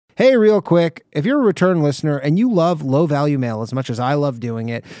Hey, real quick, if you're a return listener and you love Low Value Mail as much as I love doing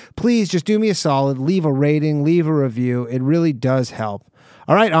it, please just do me a solid, leave a rating, leave a review. It really does help.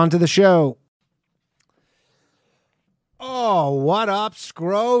 All right, on to the show. Oh, what up,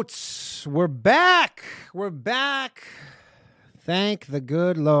 Scroats? We're back. Thank the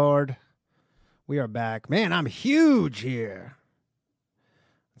good Lord. We are back. Man, I'm huge here.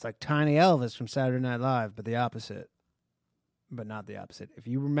 It's like Tiny Elvis from Saturday Night Live, but the opposite. But not the opposite. If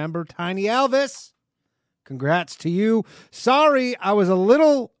you remember Tiny Elvis, congrats to you. Sorry, I was a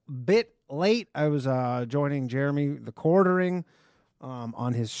little bit late. I was joining Jeremy the Quartering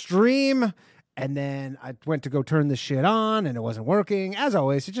on his stream, and then I went to go turn this shit on, and it wasn't working. As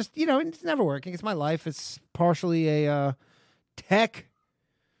always, it just, it's never working. It's my life. It's partially a tech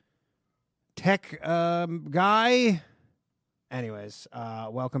guy. Anyways,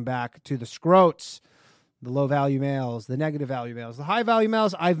 welcome back to the Scroats. The low value mails, the negative value mails, the high value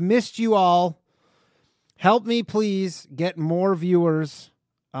mails. I've missed you all. Help me, please, get more viewers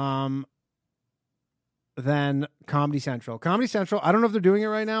than Comedy Central. Comedy Central, I don't know if they're doing it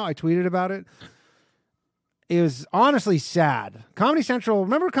right now. I tweeted about it. It was honestly sad. Comedy Central,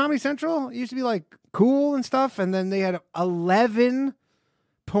 remember Comedy Central? It used to be like cool and stuff. And then they had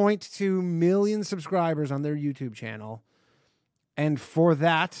 11.2 million subscribers on their YouTube channel. And for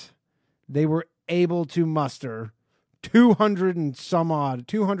that, they were able to muster 200 and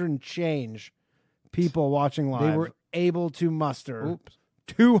change people watching live. They were able to muster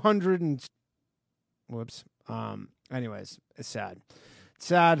 200 and anyways, it's sad.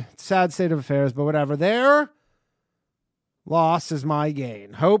 Sad state of affairs, but whatever. Their loss is my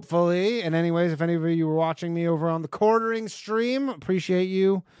gain. Hopefully. And anyways, if any of you were watching me over on the Quartering stream, appreciate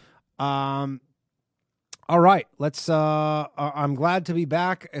you. All right, let's. I'm glad to be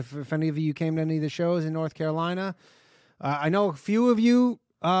back. If any of you came to any of the shows in North Carolina, I know a few of you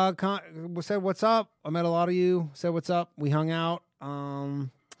said what's up. I met a lot of you. Said what's up. We hung out.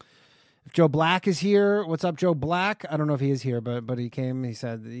 If Joe Black is here, what's up, Joe Black? I don't know if he is here, but he came. He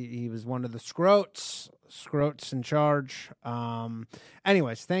said he was one of the Scroats in charge.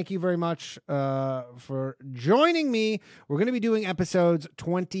 Anyways, thank you very much for joining me. We're going to be doing episodes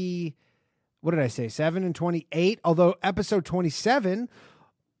 20. What did I say? 7 and 28. Although episode 27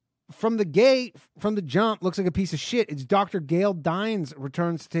 from the jump looks like a piece of shit. It's Dr. Gail Dines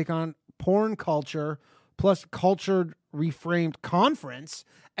returns to take on porn culture plus cultured reframed conference.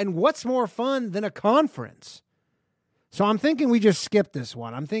 And what's more fun than a conference? So I'm thinking we just skip this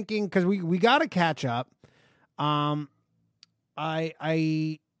one. I'm thinking because we got to catch up. I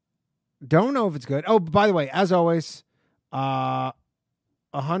don't know if it's good. Oh, by the way, as always,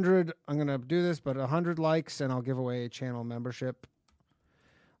 100, I'm going to do this, but 100 likes and I'll give away a channel membership.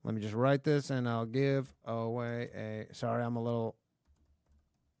 Let me just write this and I'll give away sorry, I'm a little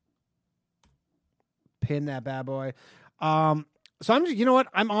pin that bad boy. So I'm just, you know what?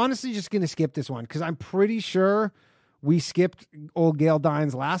 I'm honestly just going to skip this one because I'm pretty sure we skipped old Gail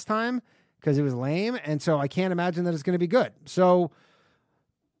Dines last time because it was lame. And so I can't imagine that it's going to be good. So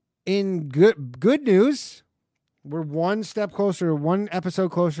in good news, we're one episode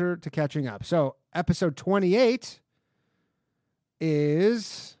closer to catching up. So episode 28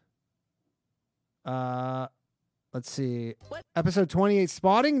 is, let's see. Episode 28,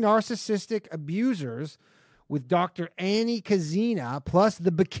 Spotting Narcissistic Abusers with Dr. Annie Kazina plus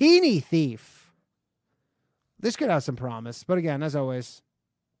the Bikini Thief. This could have some promise. But again, as always,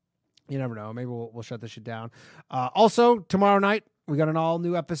 you never know. Maybe we'll shut this shit down. Also, tomorrow night, we got an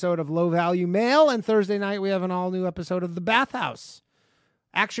all-new episode of Low Value Mail, and Thursday night we have an all-new episode of The Bathhouse.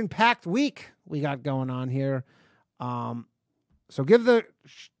 Action-packed week we got going on here. So give the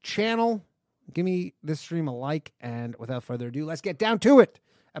channel, give me this stream a like, and without further ado, let's get down to it.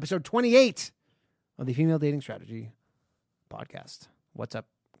 Episode 28 of the Female Dating Strategy Podcast. What's up,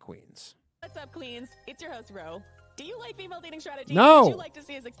 Queens? What's up, Queens? It's your host, Ro. Do you like female dating strategies? No. Would you like to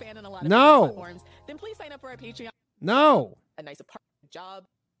see us expand on a lot of different platforms? Then please sign up for our Patreon. No. A nice apartment, job.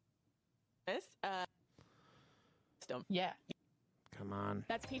 Yeah. Come on.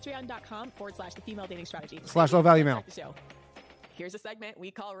 That's patreon.com/the female dating strategy. /low value mail. Here's a segment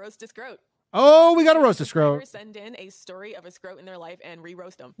we call Roast a Scroat. Oh, we got to roast a scroat. Send in a story of a scroat in their life and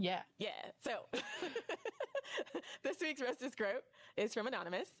re-roast them. Yeah. So this week's Roast a Scroat is from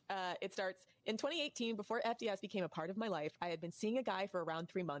Anonymous. It starts, in 2018, before FDS became a part of my life, I had been seeing a guy for around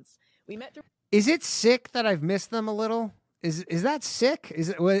 3 months. We met through... Is it sick that I've missed them a little? Is that sick? Is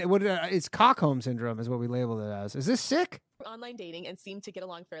it what it's Cockholm syndrome is what we labeled it as. Is this sick? Online dating and seemed to get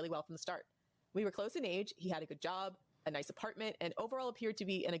along fairly well from the start. We were close in age, he had a good job, a nice apartment, and overall appeared to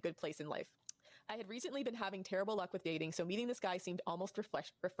be in a good place in life. I had recently been having terrible luck with dating, so meeting this guy seemed almost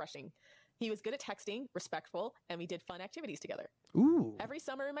refreshing. He was good at texting, respectful, and we did fun activities together. Ooh. Every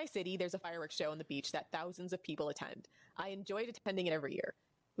summer in my city, there's a fireworks show on the beach that thousands of people attend. I enjoyed attending it every year.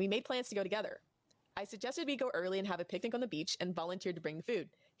 We made plans to go together. I suggested we go early and have a picnic on the beach and volunteered to bring the food.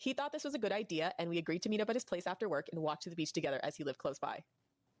 He thought this was a good idea, and we agreed to meet up at his place after work and walk to the beach together as he lived close by.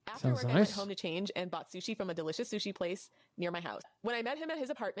 After Sounds work, nice. I went home to change and bought sushi from a delicious sushi place near my house. When I met him at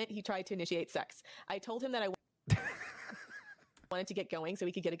his apartment, he tried to initiate sex. I told him that I wanted to get going so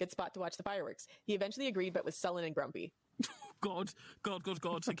we could get a good spot to watch the fireworks. He eventually agreed, but was sullen and grumpy. God.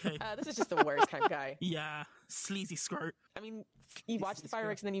 Okay. This is just the worst kind of guy. Yeah, sleazy scrote. I mean, you watch the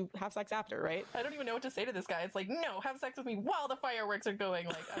fireworks and then you have sex after, right? I don't even know what to say to this guy. It's like, no, have sex with me while the fireworks are going.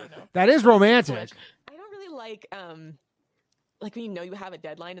 Like, I don't know. That is romantic. I don't really like when you know you have a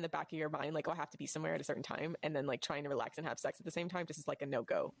deadline in the back of your mind, like, oh, I have to be somewhere at a certain time, and then like trying to relax and have sex at the same time just is like a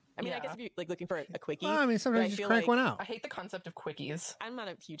no-go. I mean, I guess if you're like looking for a quickie. Well, I mean, sometimes you just crank one out. I hate the concept of quickies. I'm not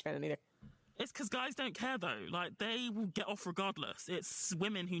a huge fan of either. It's because guys don't care, though. Like, they will get off regardless. It's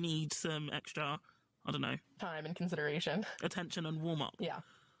women who need some extra, I don't know, time and consideration, attention and warm-up. Yeah.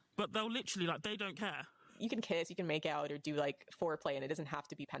 But they'll literally, like, they don't care. You can kiss, you can make out, or do, like, foreplay, and it doesn't have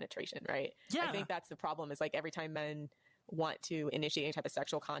to be penetration, right? Yeah. I think that's the problem, is, like, every time men want to initiate any type of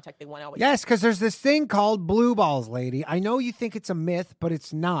sexual contact, they want to always... Yes, because there's this thing called blue balls, lady. I know you think it's a myth, but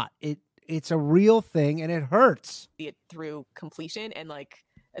it's not. It's a real thing, and it hurts. See it through completion, and, like,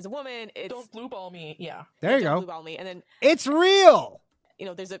 as a woman, it's... Don't blue ball me. Yeah. There you go. Blue ball me, and then... It's real! You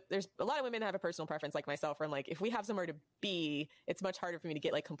know, there's a lot of women that have a personal preference like myself, where I'm like, if we have somewhere to be, it's much harder for me to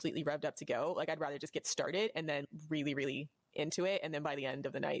get like completely revved up to go. Like, I'd rather just get started and then really, really into it. And then by the end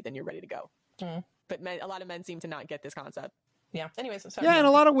of the night, then you're ready to go. Mm. But a lot of men seem to not get this concept. Yeah. Anyways, and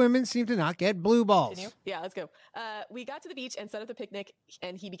a lot of women seem to not get blue balls. Continue? Yeah, let's go. We got to the beach and set up the picnic,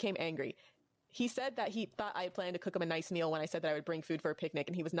 and he became angry. He said that he thought I had planned to cook him a nice meal when I said that I would bring food for a picnic,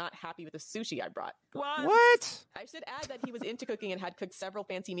 and he was not happy with the sushi I brought. What? I should add that he was into cooking and had cooked several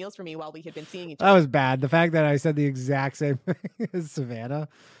fancy meals for me while we had been seeing each other. That was bad. The fact that I said the exact same thing as Savannah.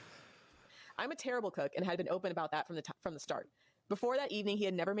 I'm a terrible cook and had been open about that from the start. Before that evening, he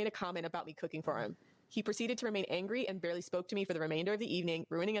had never made a comment about me cooking for him. He proceeded to remain angry and barely spoke to me for the remainder of the evening,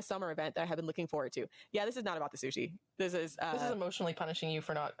 ruining a summer event that I had been looking forward to. Yeah, this is not about the sushi. This is emotionally punishing you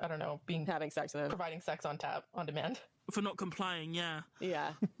for not, I don't know, having sex with him, providing sex on demand. For not complying, yeah.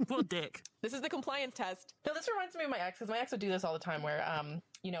 Yeah. What a dick. This is the compliance test. No, this reminds me of my ex, because my ex would do this all the time where,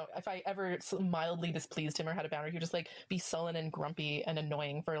 you know, if I ever mildly displeased him or had a boundary, he would just, like, be sullen and grumpy and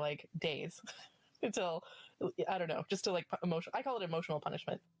annoying for, like, days. Until, I don't know, just to, like, I call it emotional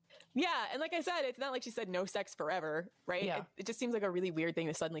punishment. Yeah, and like I said, it's not like she said no sex forever, right? Yeah. It just seems like a really weird thing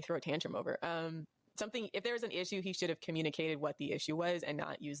to suddenly throw a tantrum over. If there was an issue, he should have communicated what the issue was and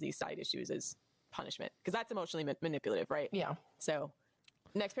not use these side issues as punishment, because that's emotionally manipulative, right? Yeah. So,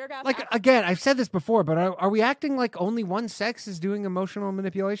 next paragraph. Like, again, I've said this before, but are we acting like only one sex is doing emotional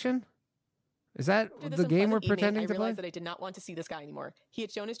manipulation? Is that the game we're pretending to play? I realized that I did not want to see this guy anymore. He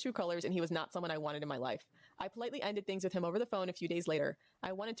had shown his true colors, and he was not someone I wanted in my life. I politely ended things with him over the phone a few days later.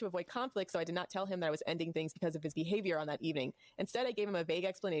 I wanted to avoid conflict, so I did not tell him that I was ending things because of his behavior on that evening. Instead, I gave him a vague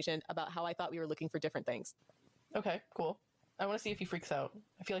explanation about how I thought we were looking for different things. Okay, cool. I want to see if he freaks out.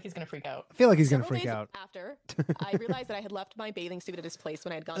 I feel like he's going to freak out. I feel like he's going to freak out. After, I realized that I had left my bathing suit at his place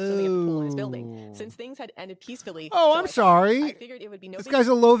when I had gone swimming at the pool in his building. Since things had ended peacefully... Oh, I'm sorry. I figured it would be no This big guy's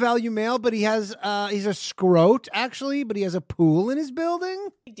a low-value male, but he has, he's a scrote, actually, but he has a pool in his building?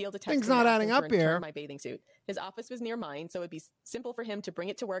 Deal to text Things him not and ask adding him to up return here. My bathing suit. His office was near mine, so it would be simple for him to bring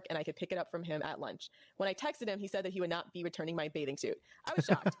it to work, and I could pick it up from him at lunch. When I texted him, he said that he would not be returning my bathing suit. I was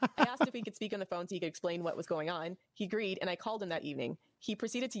shocked. I asked if we could speak on the phone so he could explain what was going on. He agreed, and I called him that evening. He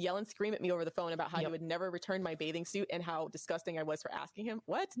proceeded to yell and scream at me over the phone about how he would never return my bathing suit and how disgusting I was for asking him.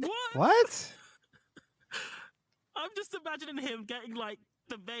 What? What? I'm just imagining him getting, like,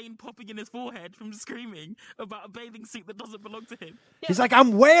 the vein popping in his forehead from screaming about a bathing suit that doesn't belong to him. Yeah. He's like,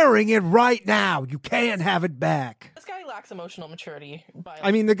 I'm wearing it right now. You can't have it back. This guy lacks emotional maturity.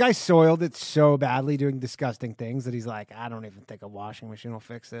 I mean, the guy soiled it so badly doing disgusting things that he's like, I don't even think a washing machine will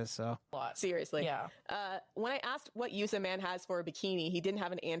fix this. So seriously. Yeah. When I asked what use a man has for a bikini, he didn't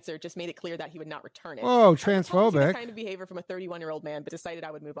have an answer, just made it clear that he would not return it. Oh, I told him transphobic. this kind of behavior from a 31-year-old man, but decided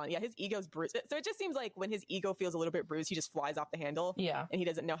I would move on. Yeah, his ego's bruised. So it just seems like when his ego feels a little bit bruised, he just flies off the handle. Yeah. And he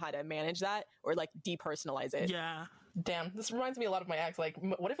doesn't know how to manage that or like depersonalize it. Yeah. Damn, this reminds me a lot of my ex. Like,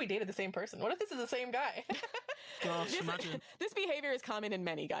 what if we dated the same person? What if this is the same guy? Gosh, imagine. This behavior is common in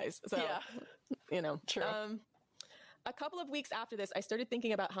many guys. So, yeah. you know. True. A couple of weeks after this, I started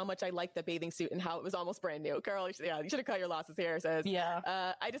thinking about how much I liked the bathing suit and how it was almost brand new. Carl, you should have cut your losses here, says.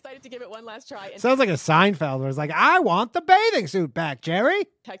 Yeah. I decided to give it one last try. And Sounds like a Seinfeld where it's like, I want the bathing suit back, Jerry.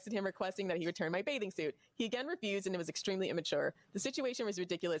 Texted him requesting that he return my bathing suit. He again refused, and it was extremely immature. The situation was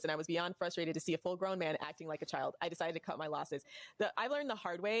ridiculous, and I was beyond frustrated to see a full-grown man acting like a child. I decided to cut my losses. I learned the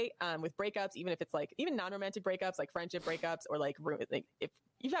hard way with breakups, even if it's like even non-romantic breakups, like friendship breakups, or like if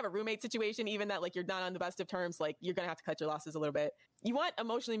you have a roommate situation, even that like you're not on the best of terms, like you're gonna have to cut your losses a little bit. You want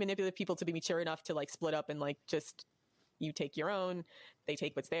emotionally manipulative people to be mature enough to like split up and like just you take your own, they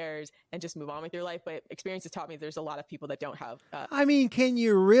take what's theirs, and just move on with your life. But experience has taught me there's a lot of people that don't have. I mean, can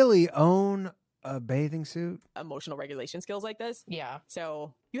you really own a bathing suit? Emotional regulation skills like this. Yeah.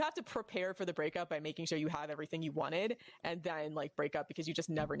 So you have to prepare for the breakup by making sure you have everything you wanted, and then like break up because you just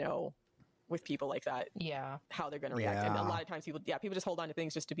never know with people like that. Yeah. How they're going to react. And a lot of times people just hold on to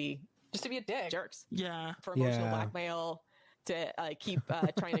things just to be a dick. Jerks. Yeah. For emotional blackmail, to keep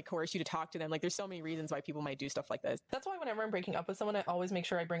trying to coerce you to talk to them. Like there's so many reasons why people might do stuff like this. That's why whenever I'm breaking up with someone, I always make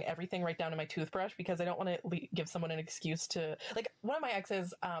sure I bring everything right down to my toothbrush, because I don't want to give someone an excuse to, like, one of my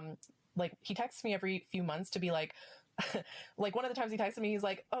exes, like he texts me every few months to be like, like one of the times he texted me, he's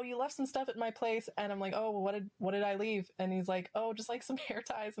like, oh, you left some stuff at my place, and I'm like, oh, well, what did I leave? And he's like, oh, just like some hair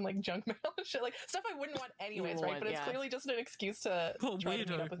ties and like junk mail and shit, like stuff I wouldn't want anyways, right? But it's clearly just an excuse to try to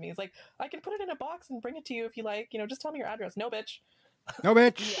meet up with me. He's like, I can put it in a box and bring it to you if you like, just tell me your address. No, bitch. No,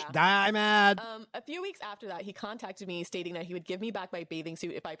 bitch. Die mad. A few weeks after that, he contacted me stating that he would give me back my bathing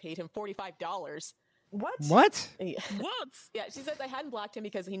suit if I paid him $45. What? Yeah. What? Yeah, she says I hadn't blocked him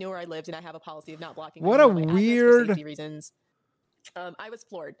because he knew where I lived, and I have a policy of not blocking. What a weird. For safety reasons. I was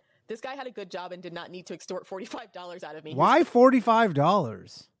floored. This guy had a good job and did not need to extort $45 out of me. Why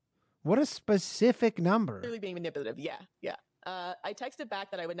 $45? What a specific number. Clearly being manipulative. Yeah. I texted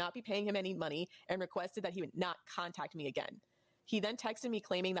back that I would not be paying him any money and requested that he would not contact me again. He then texted me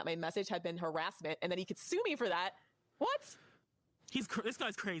claiming that my message had been harassment and that he could sue me for that. What? This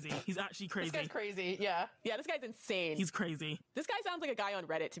guy's crazy. He's actually crazy. This guy's crazy. Yeah. Yeah, this guy's insane. He's crazy. This guy sounds like a guy on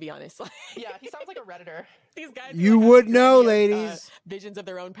Reddit, to be honest. Yeah, he sounds like a Redditor. These guys. You would know, ladies. Visions of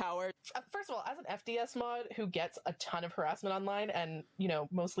their own power. First of all, as an FDS mod who gets a ton of harassment online and,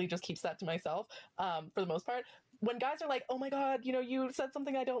 mostly just keeps that to myself, for the most part, when guys are like, oh my God, you said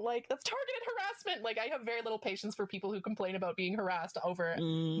something I don't like, that's targeted harassment. Like, I have very little patience for people who complain about being harassed over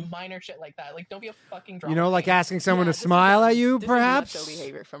minor shit like that. Like, don't be a fucking drama. Like asking someone to smile at you, perhaps? This is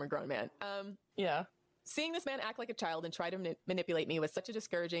behavior from a grown man. Yeah. Seeing this man act like a child and try to manipulate me was such a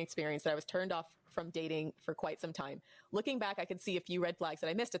discouraging experience that I was turned off from dating for quite some time. Looking back, I could see a few red flags that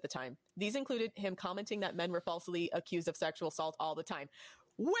I missed at the time. These included him commenting that men were falsely accused of sexual assault all the time.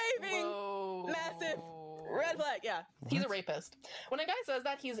 Waving massive red flag. Yeah. He's a rapist. When a guy says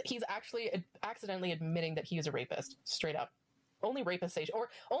that, he's actually accidentally admitting that he is a rapist. Straight up. Only rapists say shit, or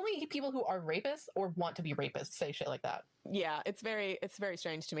only people who are rapists or want to be rapists say shit like that. Yeah, it's very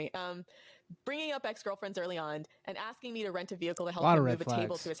strange to me. Bringing up ex-girlfriends early on and asking me to rent a vehicle to help him move a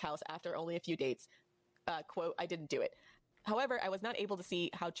table to his house after only a few dates. Quote, I didn't do it. However, I was not able to see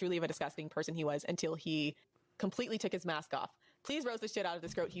how truly of a disgusting person he was until he completely took his mask off. Please roast the shit out of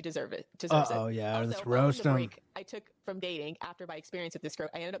this scrote. He deserves it. Oh, yeah. Also, let's roast him. Break I took from dating after my experience with this scrote,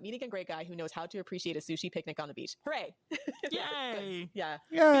 I ended up meeting a great guy who knows how to appreciate a sushi picnic on the beach. Hooray. Yay. Yeah.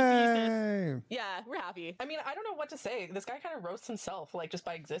 Yay. Yeah, we're happy. I mean, I don't know what to say. This guy kind of roasts himself, like, just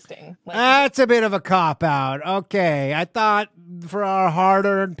by existing. Like, that's a bit of a cop-out. Okay, I thought for our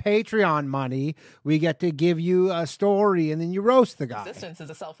hard-earned Patreon money, we get to give you a story and then you roast the guy. Existence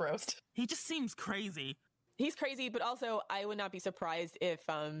is a self-roast. He just seems crazy. He's crazy, but also I would not be surprised if,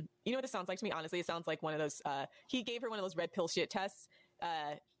 you know what this sounds like to me? Honestly, it sounds like one of those, he gave her one of those red pill shit tests.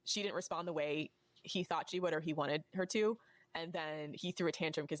 She didn't respond the way he thought she would or he wanted her to. And then he threw a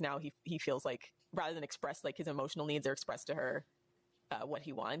tantrum because now he feels like rather than express like his emotional needs or express to her what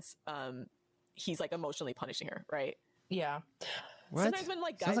he wants, he's like emotionally punishing her, right? Yeah. What? Sometimes when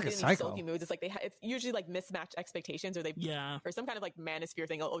like guys get in these sulky moods, it's like it's usually like mismatched expectations, or or some kind of like manosphere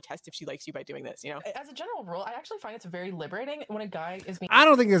thing. Oh, test if she likes you by doing this. As a general rule, I actually find it's very liberating when a guy is being. I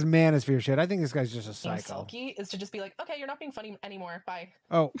don't think this manosphere shit. I think this guy's just a psycho. Sulky is to just be like, okay, you're not being funny anymore. Bye.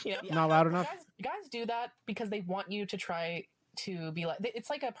 Oh, not loud enough. Guys do that because they want you to try to be like. It's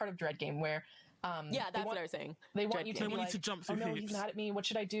like a part of Dread game where. That's what I was saying. They want you to be like, to jump through oh no, hoops. he's mad at me. What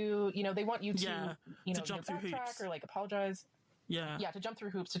should I do? They want you to, to jump through hoops or like apologize. Yeah, to jump through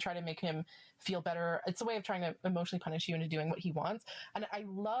hoops to try to make him feel better. It's a way of trying to emotionally punish you into doing what he wants. And I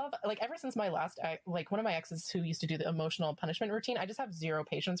love, like, ever since my last, one of my exes who used to do the emotional punishment routine, I just have zero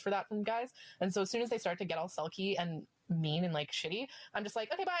patience for that from guys. And so as soon as they start to get all sulky and mean and like shitty, I'm just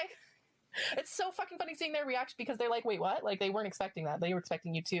like, okay, bye. It's so fucking funny seeing their reaction because they're like, wait, what? Like, they weren't expecting that. They were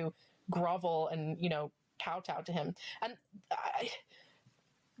expecting you to grovel and, kowtow to him. And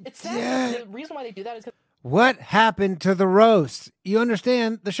it's sad. Yeah. The reason why they do that is because What happened to the roast? You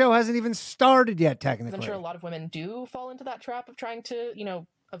understand the show hasn't even started yet, technically. I'm sure a lot of women do fall into that trap of trying to,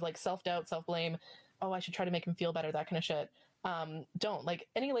 of like self-doubt, self-blame. Oh, I should try to make him feel better, that kind of shit. Don't. Like,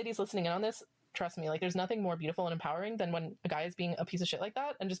 any ladies listening in on this, trust me, like, there's nothing more beautiful and empowering than when a guy is being a piece of shit like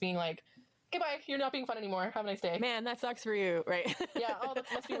that and just being like, goodbye, you're not being fun anymore. Have a nice day. Man, that sucks for you, right? Yeah, that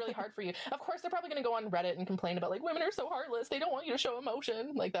must be really hard for you. Of course, they're probably going to go on Reddit and complain about, like, women are so heartless. They don't want you to show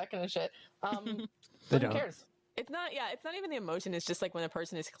emotion, like that kind of shit. Who cares? It's not even the emotion. It's just like when a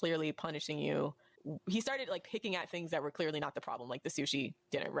person is clearly punishing you. He started like picking at things that were clearly not the problem, like the sushi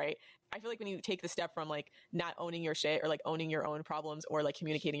dinner, right? I feel like when you take the step from like not owning your shit or like owning your own problems or like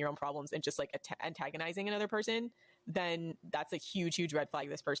communicating your own problems and just like antagonizing another person, then that's a huge, huge red flag.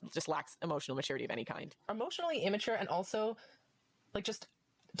 This person just lacks emotional maturity of any kind. Emotionally immature and also like just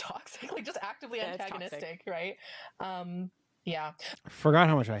toxic, like just actively antagonistic, right? Yeah. I forgot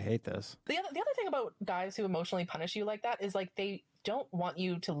how much I hate this. The other thing about guys who emotionally punish you like that is like they don't want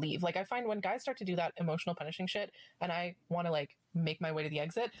you to leave. Like I find when guys start to do that emotional punishing shit and I want to like make my way to the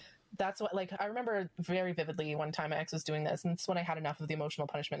exit, that's what, like, I remember very vividly one time my ex was doing this and it's when I had enough of the emotional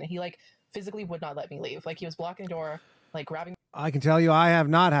punishment and he like physically would not let me leave. Like he was blocking the door, like grabbing I can tell you I have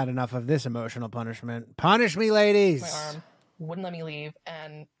not had enough of this emotional punishment. Punish me, ladies. my arm, wouldn't let me leave.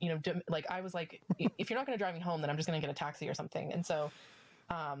 And, like I was like, if you're not going to drive me home, then I'm just going to get a taxi or something. And so,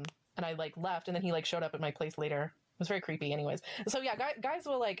 and I like left and then he like showed up at my place later. It was very creepy anyways. So yeah, guys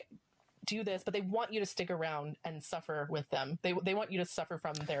will like do this, but they want you to stick around and suffer with them. They want you to suffer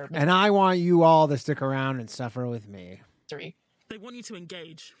from their misery. And I want you all to stick around and suffer with me. They want you to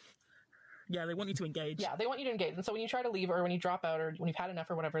engage. Yeah, they want you to engage. Yeah, they want you to engage. And so when you try to leave or when you drop out or when you've had enough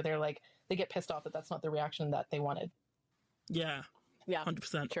or whatever, they're like, they get pissed off that that's not the reaction that they wanted. Yeah. Yeah.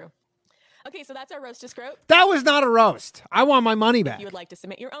 100%. True. Okay, so that's our roast to scrote. That was not a roast. I want my money back. If you would like to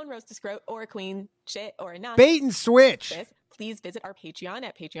submit your own roast to scrote or a queen shit or a non Bait and switch. Please visit our Patreon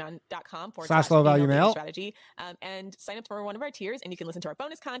at patreon.com/low-value-mail strategy and sign up for one of our tiers and you can listen to our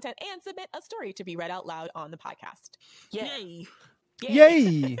bonus content and submit a story to be read out loud on the podcast. Yay.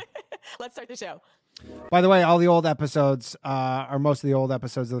 Yay. Let's start the show. By the way, all the old episodes, or most of the old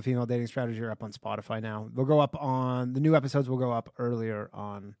episodes of the Female Dating Strategy are up on Spotify now. They'll go up on, the new episodes will go up earlier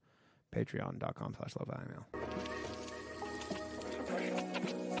on patreon.com/low-value-mail.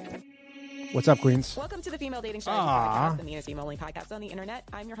 What's up, Queens? Welcome to the Female Dating Strategy Podcast, the meanest female only podcast on the internet.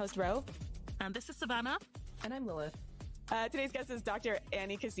 I'm your host, Ro. And this is Savannah. And I'm Lilith. Today's guest is Dr.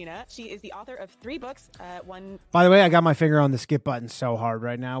 Annie Casina. She is the author of 3 books. One. By the way, I got my finger on the skip button so hard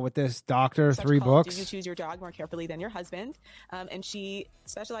right now with this doctor. 3 books. Do you choose your dog more carefully than your husband? And she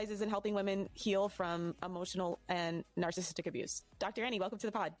specializes in helping women heal from emotional and narcissistic abuse. Dr. Annie, welcome to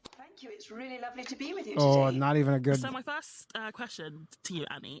the pod. Thank you. It's really lovely to be with you today. Oh, not even a good. So my first question to you,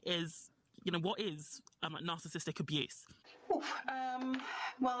 Annie, is, what is narcissistic abuse?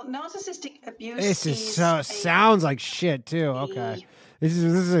 Well, narcissistic abuse. This is sounds like shit too. Okay, this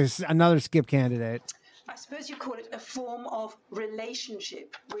is another skip candidate. I suppose you call it a form of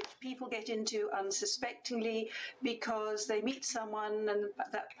relationship, which people get into unsuspectingly because they meet someone and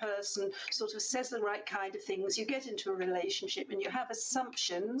that person sort of says the right kind of things. You get into a relationship and you have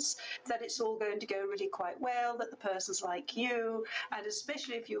assumptions that it's all going to go really quite well, that the person's like you, and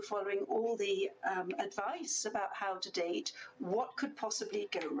especially if you're following all the advice about how to date, what could possibly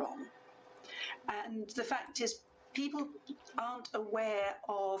go wrong? And the fact is, people aren't aware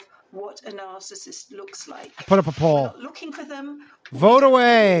of what a narcissist looks like. Put up a poll. We're not looking for them. Vote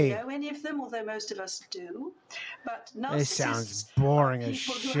away. We don't know any of them, although most of us do. But narcissists This sounds boring as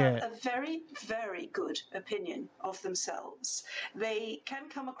people shit. who have a very, very good opinion of themselves. They can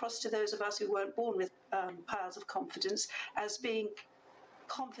come across to those of us who weren't born with piles of confidence as being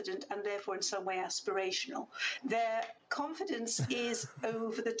confident and therefore in some way aspirational. Their confidence is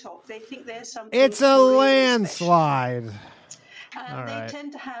over the top. They think there's something. It's a really landslide. special. And they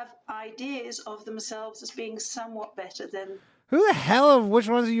tend to have ideas of themselves as being somewhat better than. Who the hell which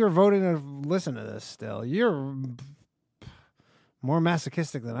ones of you are voting to listen to this still? You're more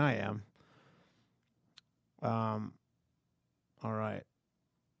masochistic than I am. All right.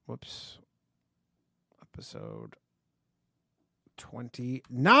 Whoops. Episode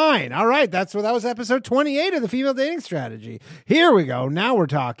 29. All right, that was episode 28 of the Female Dating Strategy. Here we go. Now we're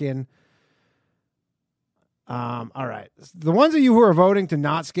talking. All right. The ones of you who are voting to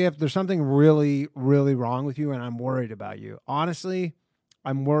not skip, there's something really, really wrong with you, and I'm worried about you. Honestly,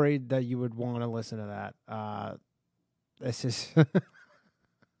 I'm worried that you would want to listen to that. This is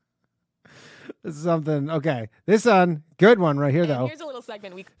something. Okay. This one, good one right here, though. Here's a little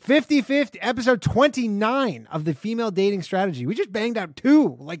segment. 50-50, episode 29 of the female dating strategy. We just banged out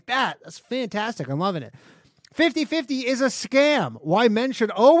 2 like that. That's fantastic. I'm loving it. 50-50 is a scam. Why men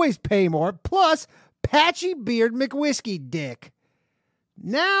should always pay more. Plus, Patchy Beard McWhiskeyD.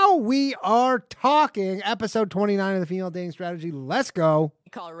 Now we are talking episode 29 of the female dating strategy. Let's go. We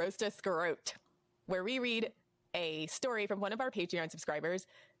call Roast a Scrote, where we read a story from one of our Patreon subscribers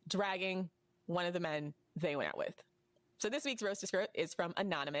dragging one of the men they went out with. So this week's Roast a Scrote is from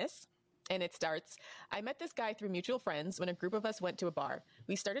Anonymous, and it starts, I met this guy through mutual friends when a group of us went to a bar.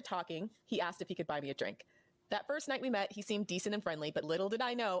 We started talking. He asked if he could buy me a drink. That first night we met, he seemed decent and friendly, but little did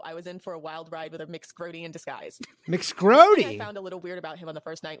I know I was in for a wild ride with a McScrody in disguise. McScrody? What I found a little weird about him on the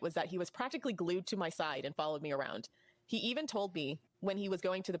first night was that he was practically glued to my side and followed me around. He even told me when he was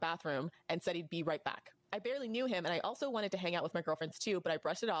going to the bathroom and said he'd be right back. I barely knew him, and I also wanted to hang out with my girlfriends too, but I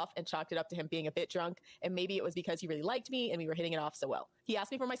brushed it off and chalked it up to him being a bit drunk, and maybe it was because he really liked me and we were hitting it off so well. He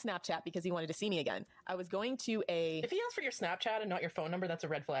asked me for my Snapchat because he wanted to see me again. I was going to If he asked for your Snapchat and not your phone number, that's a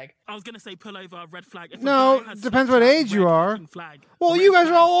red flag. I was going to say pull over, red flag. If no, depends what age you are. Flag. Well, you guys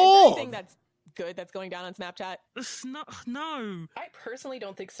are all old. Is there anything that's good that's going down on Snapchat? No. I personally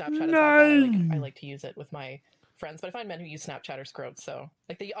don't think Snapchat is that bad. I like to use it with my friends, but I find men who use Snapchat are scrotes, so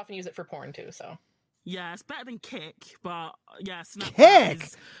like they often use it for porn too, so. Yeah, it's better than Kick, but yeah, Snapchat Kick?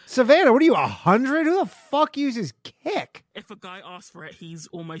 is... Savannah, what are you, 100? Who the fuck uses Kick? If a guy asks for it, he's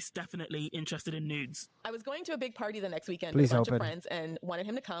almost definitely interested in nudes. I was going to a big party the next weekend Please with a bunch open. of friends and wanted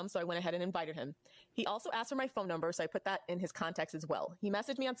him to come, so I went ahead and invited him. He also asked for my phone number, so I put that in his contacts as well. He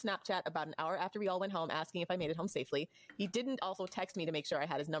messaged me on Snapchat about an hour after we all went home asking if I made it home safely. He didn't also text me to make sure I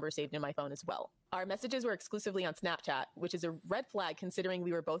had his number saved in my phone as well. Our messages were exclusively on Snapchat, which is a red flag considering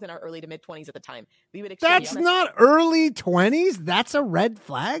we were both in our early to mid-20s at the time. We would exchange That's not early 20s? That's a red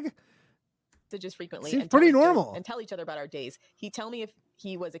flag? messages frequently. Seems and pretty tell normal. and tell each other about our days. He'd tell me if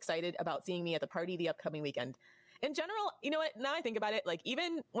he was excited about seeing me at the party the upcoming weekend. In general, you know what? Now I think about it, like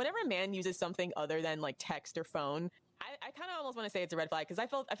even whenever a man uses something other than like text or phone, I kind of almost want to say it's a red flag because I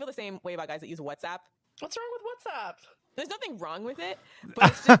feel the same way about guys that use WhatsApp. What's wrong with WhatsApp? There's nothing wrong with it,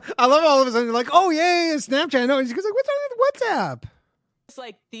 but it's just, I love all of a sudden you're like, oh yeah, Snapchat. No, and she goes like, what's wrong with WhatsApp? it's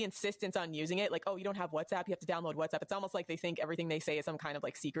like the insistence on using it. Like, oh, you don't have WhatsApp, you have to download WhatsApp. It's almost like they think everything they say is some kind of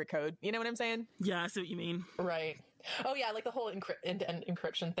like secret code. You know what I'm saying? Yeah, I see what you mean. Right. Oh yeah, like the whole end-to-end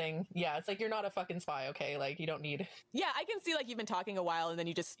encryption thing. Yeah, it's like you're not a fucking spy, okay? Like you don't need. Yeah, I can see like you've been talking a while and then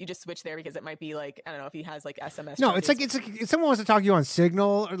you just switch there because it might be like, I don't know if he has like SMS. No, charges. it's like if someone wants to talk to you on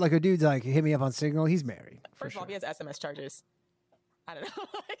Signal, or like a dude's like, hit me up on Signal, he's married. First of all, he has SMS charges. I don't know.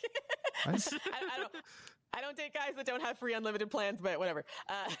 I don't date guys that don't have free unlimited plans, but whatever.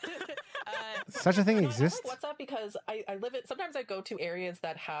 Such a thing exists? I like WhatsApp because I live it. Sometimes I go to areas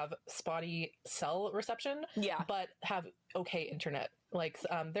that have spotty cell reception, Yeah. but have okay internet. Like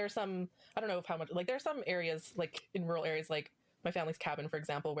there's some, I don't know if how much, like there's some areas like in rural areas, like my family's cabin, for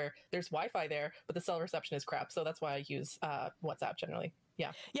example, where there's Wi-Fi there, but the cell reception is crap. So that's why I use WhatsApp generally.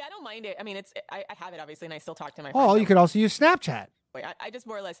 Yeah. Yeah, I don't mind it. I mean, I have it obviously, and I still talk to my friends. Oh, you could also use Snapchat. I just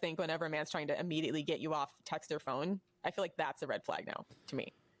more or less think whenever a man's trying to immediately get you off text or phone, I feel like that's a red flag now to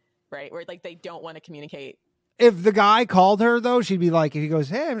me, right? Where like they don't want to communicate. If the guy called her, though, she'd be like, if he goes,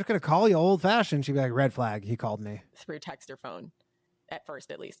 hey, I'm just going to call you old fashioned, she'd be like, red flag, he called me. Through text or phone, at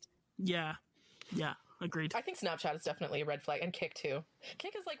first at least. Yeah. Yeah. Agreed. I think Snapchat is definitely a red flag, and Kik too.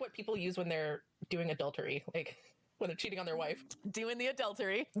 Kik is like what people use when they're doing adultery, like when they're cheating on their wife. Doing the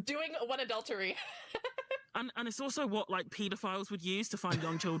adultery. Doing one adultery. And it's also what like pedophiles would use to find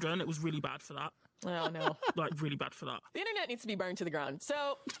young children. It was really bad for that. Oh no. Like really bad for that. The internet needs to be burned to the ground.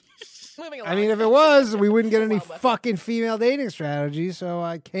 So moving along. I mean, if it was, we wouldn't get any fucking female dating strategies, so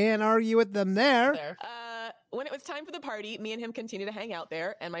I can't argue with them there. When it was time for the party, me and him continued to hang out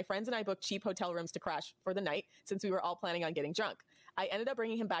there, and my friends and I booked cheap hotel rooms to crash for the night since we were all planning on getting drunk. I ended up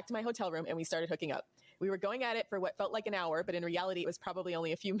bringing him back to my hotel room, and we started hooking up. We were going at it for what felt like an hour, but in reality, it was probably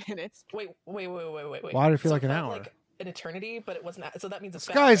only a few minutes. Wait. Why did it feel like an hour? Like an eternity, but it wasn't. So that means it's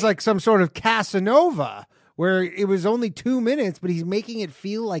this guy's like some sort of Casanova, where it was only 2 minutes, but he's making it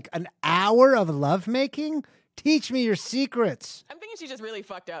feel like an hour of lovemaking. Teach me your secrets. I'm thinking she's just really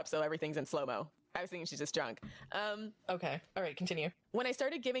fucked up, so everything's in slow-mo. I was thinking she's just drunk. Okay. All right, continue. When I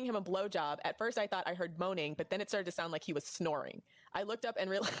started giving him a blowjob, at first I thought I heard moaning, but then it started to sound like he was snoring. I looked up and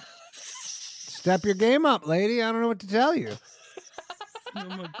realized... Step your game up, lady. I don't know what to tell you. Oh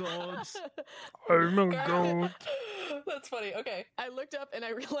my god. Oh my god. That's funny. Okay. I looked up and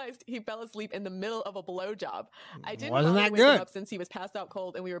I realized he fell asleep in the middle of a blowjob. I didn't Wasn't bother that waking good? up since he was passed out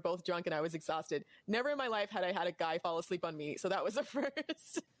cold and we were both drunk and I was exhausted. Never in my life had I had a guy fall asleep on me, so that was a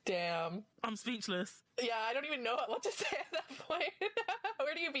first. Damn. I'm speechless. Yeah, I don't even know what to say at that point.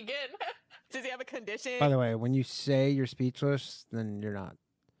 Where do you begin? Does he have a condition? By the way, when you say you're speechless, then you're not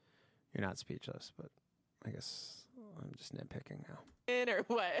speechless. But I guess I'm just nitpicking now. Or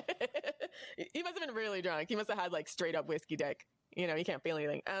what? He must have been really drunk. He must have had like straight up whiskey dick. You know, he can't feel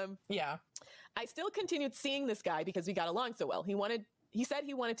anything. Yeah. I still continued seeing this guy because we got along so well. He said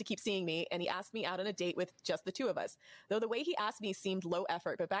he wanted to keep seeing me, and he asked me out on a date with just the two of us. Though the way he asked me seemed low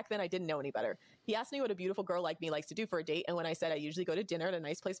effort, but back then I didn't know any better. He asked me what a beautiful girl like me likes to do for a date, and when I said I usually go to dinner at a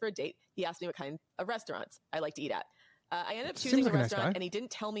nice place for a date, he asked me what kind of restaurants I like to eat at. I ended up choosing like a a nice restaurant, guy. and he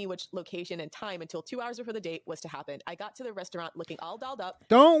didn't tell me which location and time until 2 hours before the date was to happen. I got to the restaurant looking all dolled up.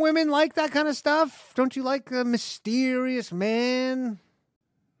 Don't women like that kind of stuff? Don't you like a mysterious man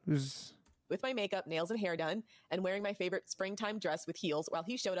who's... with my makeup, nails, and hair done, and wearing my favorite springtime dress with heels, while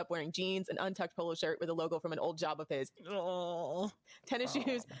he showed up wearing jeans, an untucked polo shirt with a logo from an old job of his, tennis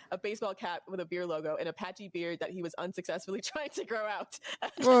shoes, a baseball cap with a beer logo, and a patchy beard that he was unsuccessfully trying to grow out.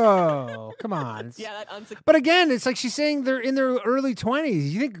 Whoa, come on. Yeah, that unsuccessful. But again, it's like she's saying they're in their early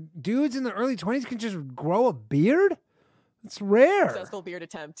 20s. You think dudes in their early 20s can just grow a beard? It's rare. Successful beard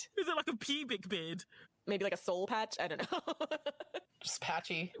attempt. Is it like a pubic beard? Maybe like a soul patch? I don't know. Just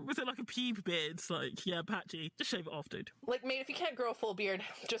patchy. Was it like a pube beard? It's like, yeah, patchy. Just shave it off, dude. Like, mate, if you can't grow a full beard,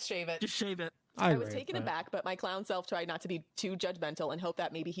 just shave it. Just shave it. I was taken aback, but my clown self tried not to be too judgmental and hoped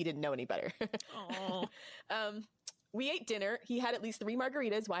that maybe he didn't know any better. We ate dinner. He had at least 3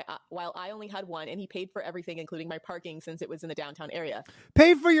 margaritas while I only had 1, and he paid for everything, including my parking, since it was in the downtown area.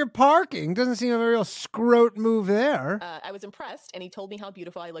 Pay for your parking? Doesn't seem a real scrote move there. I was impressed, and he told me how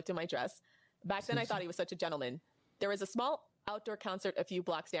beautiful I looked in my dress. Back then, I thought he was such a gentleman. There was a small outdoor concert a few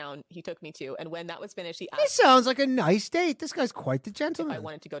blocks down he took me to, and when that was finished, he This asked sounds like a nice date. This guy's quite the if gentleman. I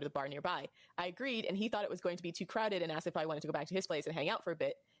wanted to go to the bar nearby. I agreed, and he thought it was going to be too crowded and asked if I wanted to go back to his place and hang out for a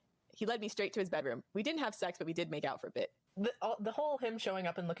bit. He led me straight to his bedroom. We didn't have sex, but we did make out for a bit. The whole him showing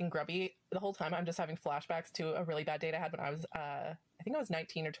up and looking grubby, the whole time I'm just having flashbacks to a really bad date I had when I was, I think I was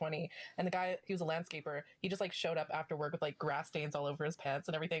 19 or 20. And the guy, he was a landscaper. He just like showed up after work with like grass stains all over his pants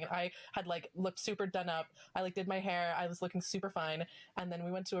and everything. And I had like looked super done up. I like did my hair. I was looking super fine. And then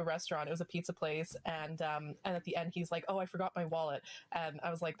we went to a restaurant. It was a pizza place. And at the end, he's like, oh, I forgot my wallet. And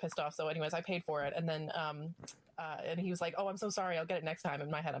I was like pissed off. So anyways, I paid for it. And then, and he was like, oh, I'm so sorry. I'll get it next time.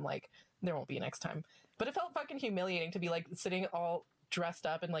 In my head, I'm like, there won't be a next time. But it felt fucking humiliating to be like sitting all dressed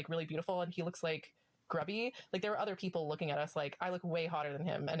up and like really beautiful, and he looks like grubby. Like there were other people looking at us like I look way hotter than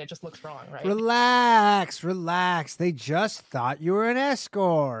him, and it just looks wrong, right? Relax. They just thought you were an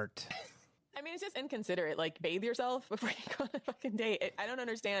escort. I mean, it's just inconsiderate. Like, bathe yourself before you go on a fucking date. I don't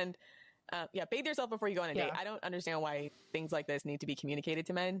understand. Bathe yourself before you go on a date. I don't understand why things like this need to be communicated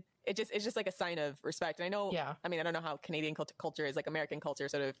to men. It's just like a sign of respect. And I know, I mean, I don't know how Canadian culture is, like American culture,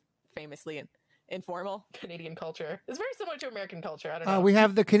 sort of famously and informal. Canadian culture. It's very similar to American culture. I don't know. We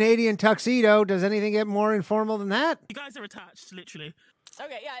have the Canadian tuxedo. Does anything get more informal than that? You guys are attached, literally.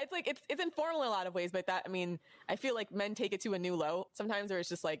 Okay, yeah, it's like it's informal in a lot of ways, but that, I mean, I feel like men take it to a new low sometimes, where it's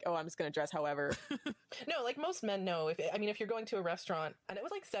just like, oh, I'm just gonna dress however. No, like most men know. If you're going to a restaurant, and it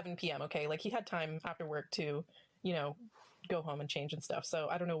was like 7 p.m. Okay, like he had time after work to, you know, go home and change and stuff. So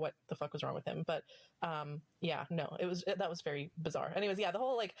I don't know what the fuck was wrong with him, but yeah, no, that was very bizarre. Anyways, yeah, the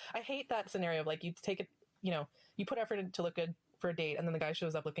whole like I hate that scenario of like you take it, you know, you put effort in to look good for a date, and then the guy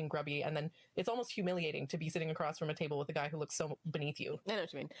shows up looking grubby, and then it's almost humiliating to be sitting across from a table with a guy who looks so beneath you. I know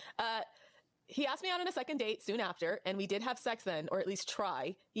what you mean. He asked me out on a second date soon after, and we did have sex then, or at least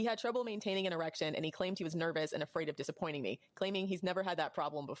try. He had trouble maintaining an erection, and he claimed he was nervous and afraid of disappointing me, claiming he's never had that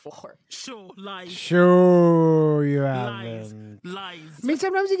problem before. Sure, lies. Sure, you haven't. Lies. I mean,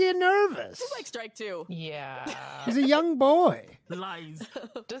 sometimes you get nervous. This is like strike 2. Yeah. He's a young boy. Lies.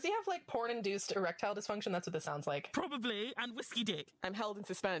 Does he have like porn-induced erectile dysfunction? That's what this sounds like. Probably, and whiskey dick. I'm held in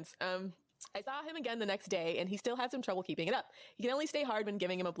suspense. I saw him again the next day, and he still had some trouble keeping it up. He can only stay hard when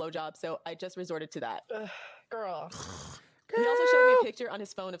giving him a blowjob, so I just resorted to that. Girl. He also showed me a picture on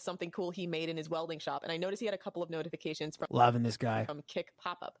his phone of something cool he made in his welding shop, and I noticed he had a couple of notifications from Loving this guy. From Kick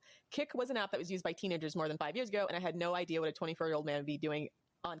pop-up. Kick was an app that was used by teenagers more than 5 years ago, and I had no idea what a 24-year-old man would be doing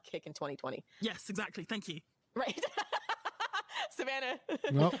on Kick in 2020. Yes, exactly. Thank you. Right. Savannah.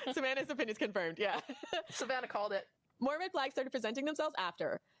 Nope. Savannah's opinion is confirmed. Yeah. Savannah called it. More red flags started presenting themselves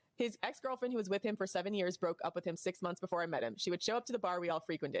after. His ex-girlfriend, who was with him for 7 years, broke up with him 6 months before I met him. She would show up to the bar we all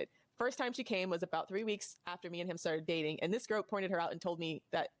frequented. First time she came was about 3 weeks after me and him started dating, and this girl pointed her out and told me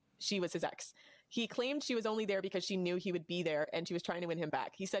that she was his ex. He claimed she was only there because she knew he would be there and she was trying to win him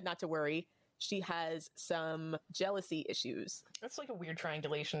back. He said not to worry. She has some jealousy issues. That's like a weird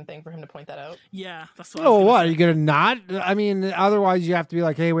triangulation thing for him to point that out. Yeah, that's what. Oh, what? Are you gonna not? I mean, otherwise you have to be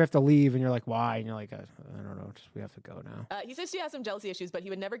like, hey, we have to leave, and you're like, why? And you're like, I don't know, just we have to go now. He says she has some jealousy issues, but he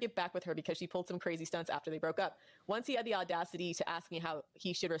would never get back with her because she pulled some crazy stunts after they broke up. Once he had the audacity to ask me how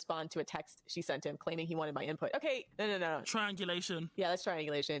he should respond to a text she sent him, claiming he wanted my input. Okay, no. Triangulation. Yeah, that's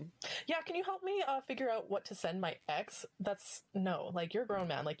triangulation. Yeah, can you help me figure out what to send my ex? No, like, you're a grown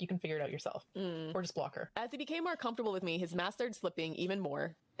man, like, you can figure it out yourself. Or just block her. As he became more comfortable with me, his mask started slipping even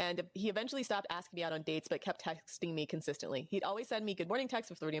more, and he eventually stopped asking me out on dates but kept texting me consistently. He'd always send me good morning texts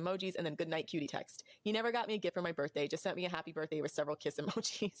with 30 emojis and then good night cutie text. He never got me a gift for my birthday, just sent me a happy birthday with several kiss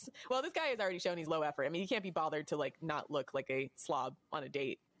emojis. Well, this guy has already shown he's low effort. I mean, he can't be bothered to like not look like a slob on a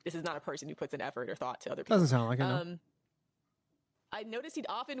date. This is not a person who puts in effort or thought to other people. Doesn't sound like it. No. I noticed he'd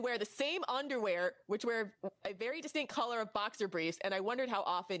often wear the same underwear, which were a very distinct color of boxer briefs, and I wondered how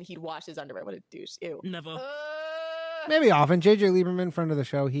often he'd wash his underwear. What a douche. Ew. Never. Maybe often. JJ Lieberman, friend of the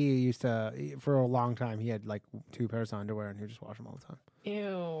show, he used to, for a long time, he had like 2 pairs of underwear, and he would just wash them all the time.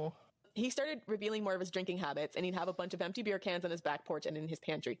 Ew. He started revealing more of his drinking habits, and he'd have a bunch of empty beer cans on his back porch and in his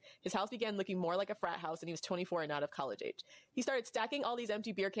pantry. His house began looking more like a frat house, and he was 24 and out of college age. He started stacking all these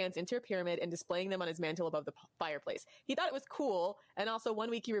empty beer cans into a pyramid and displaying them on his mantle above the fireplace. He thought it was cool, and also one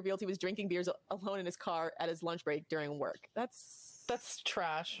week he revealed he was drinking beers alone in his car at his lunch break during work. That's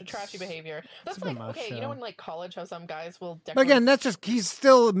trashy behavior. That's like, okay, you know, in like college, how some guys will decorate. Again, that's just, he's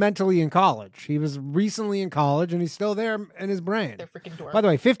still mentally in college. He was recently in college, and he's still there in his brain. They're freaking dorks. By the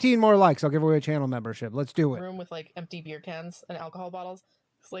way, 15 more likes, I'll give away a channel membership. Let's do it. Room with like empty beer cans and alcohol bottles.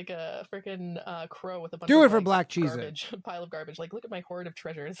 It's like a freaking crow with a bunch do of it for like, Black Cheese garbage, pile of garbage. Like, look at my hoard of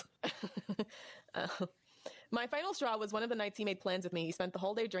treasures. My final straw was one of the nights he made plans with me. He spent the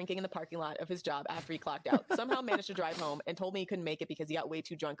whole day drinking in the parking lot of his job after he clocked out. Somehow managed to drive home and told me he couldn't make it because he got way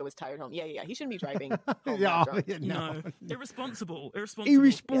too drunk and was tired home. Yeah. He shouldn't be driving home that drunk. No. Irresponsible. Yeah,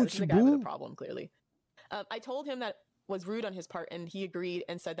 this is a guy with a problem, clearly. I told him that was rude on his part, and he agreed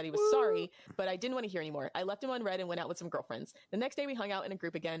and said that he was sorry, but I didn't want to hear anymore. I left him on red and went out with some girlfriends. The next day we hung out in a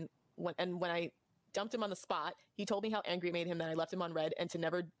group again, when I dumped him on the spot, he told me how angry it made him that I left him on red and to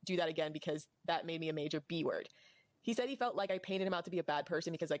never do that again because that made me a major B word. He said he felt like I painted him out to be a bad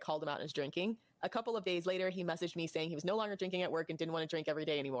person because I called him out on his drinking. A couple of days later, he messaged me saying he was no longer drinking at work and didn't want to drink every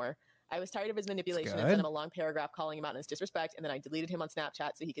day anymore. I was tired of his manipulation and sent him a long paragraph calling him out on his disrespect, and then I deleted him on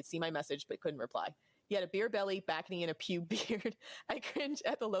Snapchat so he could see my message but couldn't reply. He had a beer belly, back knee, and a pube beard. I cringed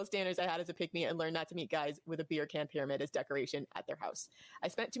at the low standards I had as a pick-me and learned not to meet guys with a beer can pyramid as decoration at their house. I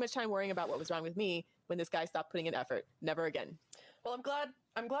spent too much time worrying about what was wrong with me when this guy stopped putting in effort. Never again. Well, I'm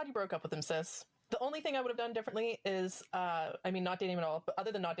glad you broke up with him, sis. The only thing I would have done differently is, not dating him at all, but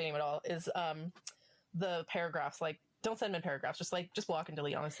other than not dating him at all, is the paragraphs. Like, don't send him in paragraphs. Just block and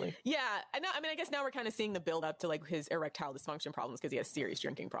delete, honestly. Yeah. I guess now we're kind of seeing the build up to like his erectile dysfunction problems because he has a serious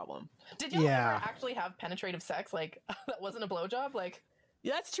drinking problem. Did you ever actually have penetrative sex? Like, that wasn't a blowjob? Like,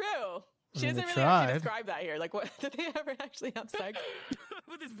 yeah, that's true. She doesn't really actually describe that here. Like, what did they ever actually have sex?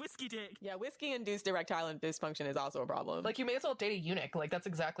 With his whiskey dick. Yeah, whiskey-induced erectile dysfunction is also a problem. Like, you may as well date a eunuch. Like, that's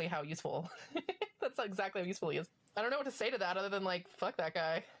exactly how useful. That's exactly how useful he is. I don't know what to say to that other than, like, fuck that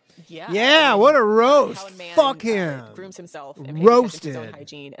guy. Yeah. Yeah, what a roast. How a man, fuck him. Grooms himself. And roasted. His own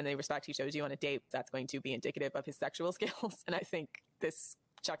hygiene and the respect he shows you on a date, that's going to be indicative of his sexual skills. And I think this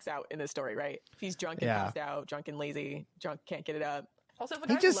checks out in this story, right? If he's drunk and passed out, drunk and lazy, drunk, can't get it up. Also,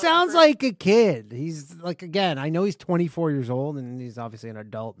 he just sounds like a kid. He's like, again, I know he's 24 years old and he's obviously an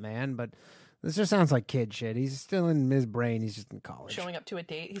adult man, but this just sounds like kid shit. He's still in his brain. He's just in college. Showing up to a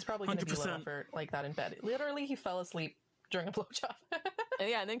date, he's probably going to be low effort like that in bed. Literally, he fell asleep during a blowjob.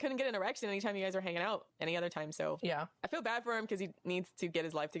 And then couldn't get an erection anytime you guys are hanging out any other time. So yeah, I feel bad for him because he needs to get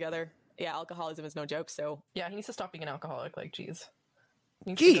his life together. Yeah, alcoholism is no joke. So yeah, he needs to stop being an alcoholic. Like, geez.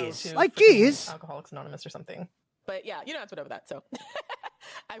 Alcoholics Anonymous or something. But yeah, you don't have to put up with that. So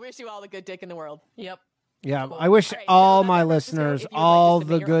I wish you all the good dick in the world. Yep. Yeah, cool. I wish all my listeners all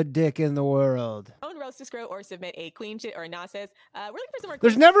the good dick in the world. Own roast to scrote or submit a queen shit or a Gnosis. We're looking for some more.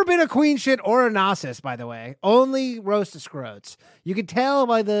 There's never been a queen shit or a Gnosis, by the way. Only roast to scrotes. You can tell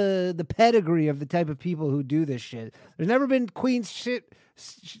by the pedigree of the type of people who do this shit. There's never been queen shit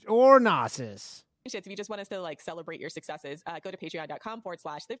or Gnosis. If you just want us to like celebrate your successes, go to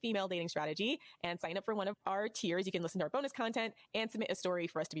patreon.com/the female dating strategy and sign up for one of our tiers. You can listen to our bonus content and submit a story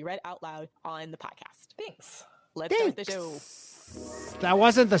for us to be read out loud on the podcast. Thanks. Let's start the show. That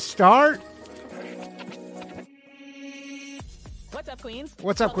wasn't the start. What's up, Queens?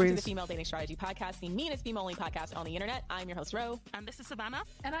 What's up, Welcome Queens? to the Female Dating Strategy Podcast, the meanest female-only podcast on the internet. I'm your host, Ro. And this is Savannah.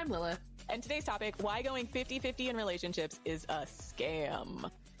 And I'm Lilith. And today's topic, why going 50-50 in relationships is a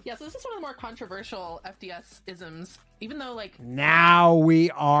scam. Yeah, so this is one of the more controversial FDS-isms, even though, like... Now we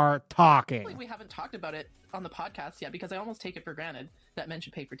are talking. Like, we haven't talked about it on the podcast yet, because I almost take it for granted that men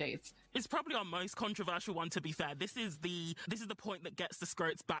should pay for dates. It's probably our most controversial one, to be fair. This is the point that gets the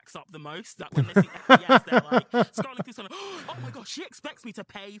scrotes backs up the most. That when they see FPS, they're like scrolling through something. Oh my gosh, she expects me to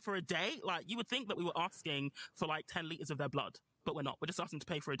pay for a date. Like, you would think that we were asking for like 10 liters of their blood, but we're not. We're just asking to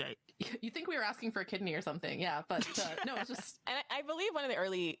pay for a date. You think we were asking for a kidney or something? Yeah, but no, it's just. And I believe one of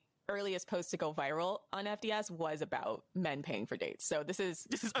the earliest posts to go viral on FDS was about men paying for dates. So this is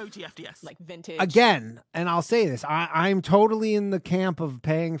OG FDS, like vintage again. And I'll say this: I'm totally in the camp of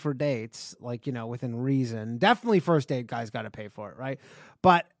paying for dates, like, you know, within reason. Definitely, first date guys got to pay for it, right?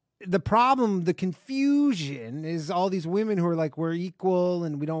 But the problem, the confusion, is all these women who are like, we're equal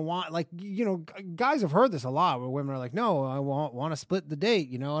and we don't want, like, you know, guys have heard this a lot where women are like, no, I want to split the date.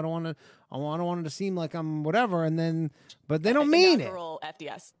 You know, I don't want it to seem like I'm whatever, and then, but they don't mean it.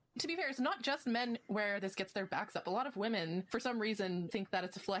 FDS. To be fair, it's not just men where this gets their backs up. A lot of women, for some reason, think that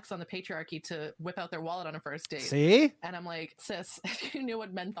it's a flex on the patriarchy to whip out their wallet on a first date. See? And I'm like, sis, if you knew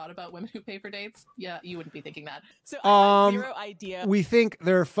what men thought about women who pay for dates, yeah, you wouldn't be thinking that. So I have zero idea. We think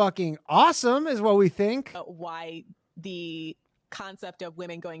they're fucking awesome is what we think. Why the concept of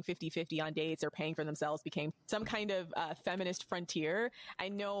women going 50-50 on dates or paying for themselves became some kind of feminist frontier. I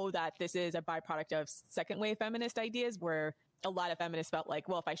know that this is a byproduct of second wave feminist ideas where a lot of feminists felt like,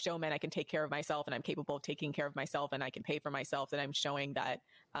 well, if I show men I can take care of myself and I'm capable of taking care of myself and I can pay for myself, then I'm showing that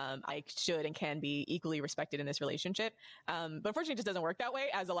I should and can be equally respected in this relationship. But unfortunately, it just doesn't work that way,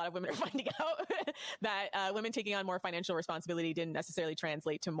 as a lot of women are finding out that women taking on more financial responsibility didn't necessarily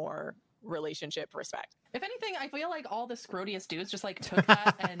translate to more relationship respect. If anything, I feel like all the scrotiest dudes just like took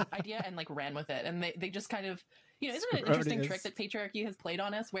that idea and like ran with it. And they just kind of, you know, isn't it an interesting trick that patriarchy has played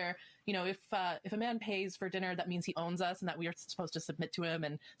on us where, you know, if a man pays for dinner, that means he owns us and that we are supposed to submit to him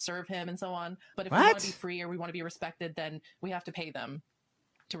and serve him and so on. But if we want to be free or we want to be respected, then we have to pay them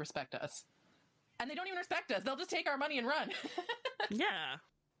to respect us. And they don't even respect us. They'll just take our money and run. Yeah.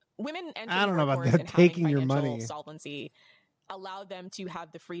 Women entering I don't know about that, and taking your financial money. Solvency allowed them to have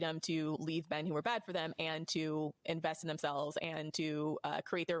the freedom to leave men who were bad for them and to invest in themselves and to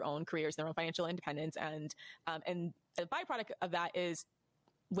create their own careers, their own financial independence. And a byproduct of that is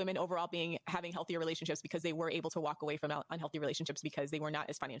women overall having healthier relationships because they were able to walk away from unhealthy relationships because they were not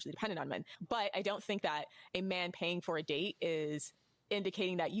as financially dependent on men. But I don't think that a man paying for a date is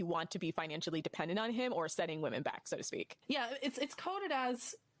indicating that you want to be financially dependent on him or setting women back, so to speak. Yeah, it's coded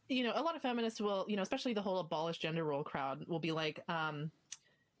as, you know, a lot of feminists will, you know, especially the whole abolish gender role crowd will be like,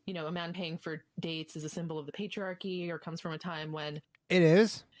 you know, a man paying for dates is a symbol of the patriarchy or comes from a time when It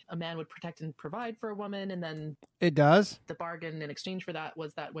is. a man would protect and provide for a woman, and then It does. the bargain in exchange for that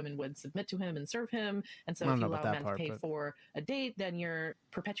was that women would submit to him and serve him. And so if you allow men to pay for a date, then you're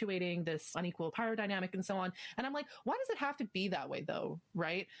perpetuating this unequal power dynamic and so on. And I'm like, why does it have to be that way though?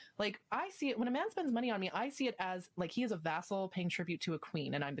 Right? Like, I see it when a man spends money on me, I see it as like he is a vassal paying tribute to a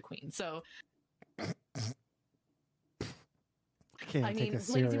queen and I'm the queen. So I mean,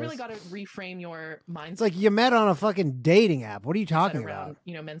 like, you really got to reframe your mindset. It's like you met on a fucking dating app. What are you talking about?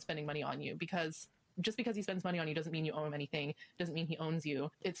 You know, men spending money on you, because just because he spends money on you doesn't mean you owe him anything. Doesn't mean he owns you.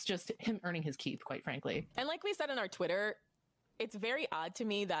 It's just him earning his keep, quite frankly. And like we said on our Twitter, it's very odd to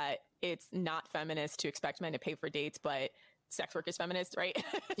me that it's not feminist to expect men to pay for dates, but sex work is feminist, right?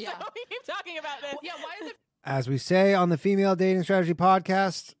 Yeah. So we keep talking about this. Yeah, why is it? As we say on the Female Dating Strategy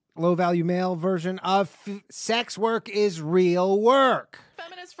Podcast, low value male version of sex work is real work.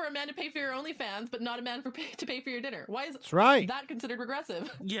 Feminist for a man to pay for your OnlyFans, but not a man to pay for your dinner. Why is That's right. that considered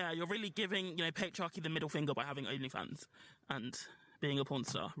regressive? Yeah, you're really giving, you know, patriarchy the middle finger by having OnlyFans and being a porn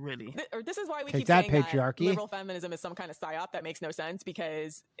star, really. This is why we Take keep that, saying patriarchy. that liberal feminism is some kind of psyop that makes no sense,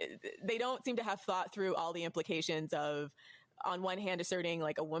 because they don't seem to have thought through all the implications of, on one hand, asserting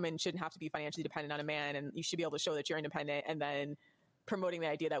like a woman shouldn't have to be financially dependent on a man and you should be able to show that you're independent, and then promoting the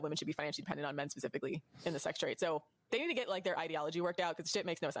idea that women should be financially dependent on men specifically in the sex trade. So they need to get like their ideology worked out, because shit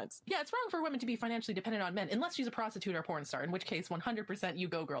makes no sense. Yeah, it's wrong for women to be financially dependent on men, unless she's a prostitute or porn star, in which case 100% you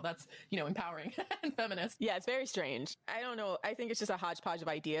go, girl. That's, you know, empowering and feminist. Yeah, it's very strange. I don't know. I think it's just a hodgepodge of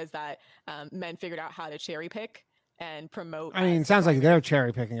ideas that men figured out how to cherry pick and promote. I mean, it sounds like they're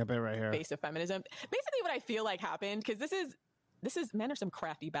cherry picking a bit right here. Base of feminism. Basically what I feel like happened, because this is Men are some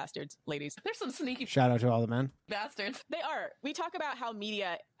crafty bastards, ladies. There's some sneaky Shout out to all the men. bastards. They are. We talk about how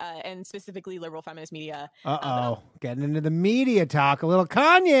media, and specifically liberal feminist media. Getting into the media talk. A little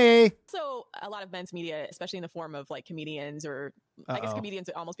Kanye. So a lot of men's media, especially in the form of like comedians, or I guess comedians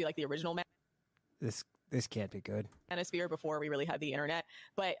would almost be like the original This can't be good. manosphere before we really had the internet.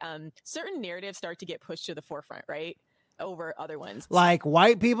 But certain narratives start to get pushed to the forefront, right? Over other ones. Like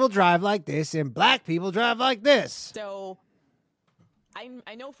white people drive like this and black people drive like this. So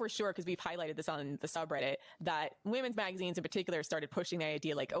I know for sure, because we've highlighted this on the subreddit, that women's magazines in particular started pushing the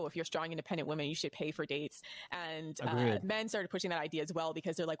idea like, oh, if you're strong, independent women, you should pay for dates. And men started pushing that idea as well,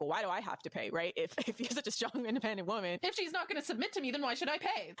 because they're like, well, why do I have to pay, right? If you're such a strong, independent woman. If she's not going to submit to me, then why should I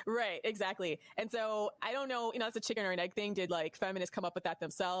pay? Right, exactly. And so I don't know, it's a chicken or an egg thing. Did like feminists come up with that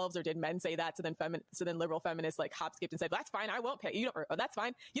themselves, or did men say that? So then liberal feminists like hop skipped and said, that's fine, I won't pay. That's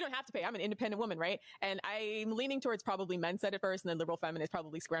fine, you don't have to pay. I'm an independent woman, right? And I'm leaning towards probably men said it first, and then liberal feminists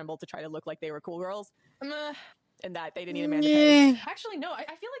probably scrambled to try to look like they were cool girls, and that they didn't need a man to pay. Actually, no. I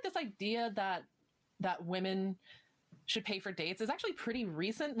feel like this idea that women should pay for dates is actually pretty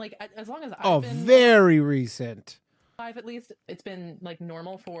recent. Like, as long as I've been very recent. alive, at least, it's been like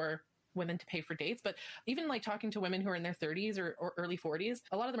normal for women to pay for dates. But even like talking to women who are in their 30s or early 40s,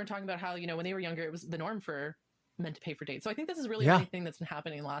 a lot of them are talking about how, when they were younger, it was the norm for men to pay for dates. So I think this is really the only thing that's been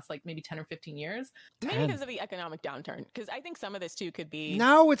happening in the last like maybe 10 or 15 years. Maybe because of the economic downturn. Because I think some of this too could be...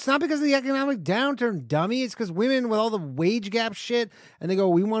 No, it's not because of the economic downturn, dummy. It's because women with all the wage gap shit, and they go,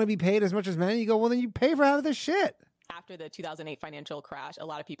 we want to be paid as much as men. You go, well, then you pay for half of this shit. After the 2008 financial crash, a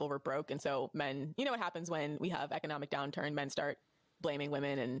lot of people were broke. And so men, what happens when we have economic downturn? Men start blaming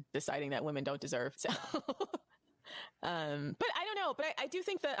women and deciding that women don't deserve. So... but I don't know. But I do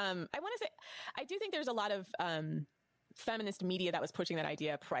think that I do think there's a lot of feminist media that was pushing that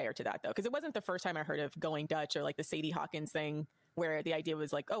idea prior to that, though, because it wasn't the first time I heard of Going Dutch or like the Sadie Hawkins thing, where the idea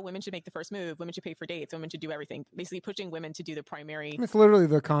was like, oh, women should make the first move, women should pay for dates, women should do everything, basically pushing women to do the primary. It's literally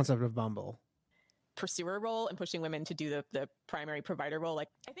the concept of Bumble. Pursuer role and pushing women to do the primary provider role. Like,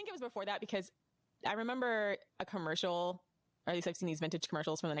 I think it was before that, because I remember a commercial. Or at least I've seen these vintage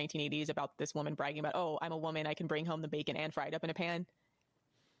commercials from the 1980s about this woman bragging about, oh, I'm a woman, I can bring home the bacon and fry it up in a pan.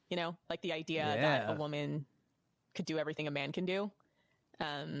 Like the idea that a woman could do everything a man can do.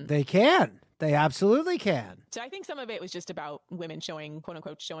 They can. They absolutely can. So I think some of it was just about women showing, quote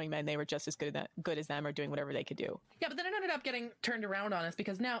unquote, showing men they were just as good as them, or doing whatever they could do. Yeah, but then it ended up getting turned around on us,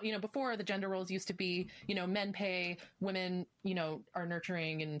 because now, before the gender roles used to be, men pay, women, are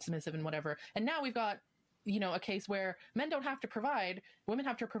nurturing and submissive and whatever. And now we've got a case where men don't have to provide, women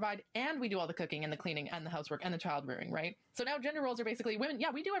have to provide, and we do all the cooking and the cleaning and the housework and the child rearing, right? So now gender roles are basically women. Yeah,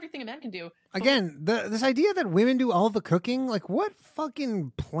 we do everything a man can do. Again, this idea that women do all the cooking, like, what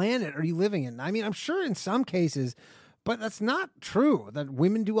fucking planet are you living in? I mean, I'm sure in some cases, but that's not true, that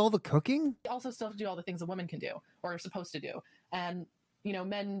women do all the cooking. They also still have to do all the things a woman can do or are supposed to do. And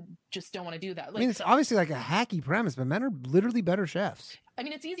men just don't want to do that. Like, it's obviously like a hacky premise, but men are literally better chefs.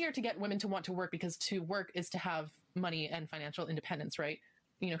 It's easier to get women to want to work, because to work is to have money and financial independence, right?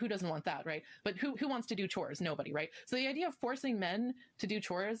 Who doesn't want that, right? But who wants to do chores? Nobody, right? So the idea of forcing men to do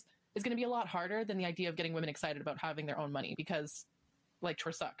chores is going to be a lot harder than the idea of getting women excited about having their own money, because, like,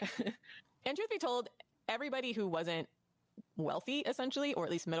 chores suck. And truth be told, everybody who wasn't wealthy, essentially, or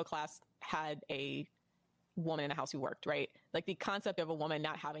at least middle class, had a woman in the house who worked, right? Like, the concept of a woman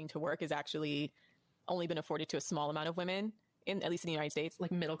not having to work is actually only been afforded to a small amount of women, at least in the United States.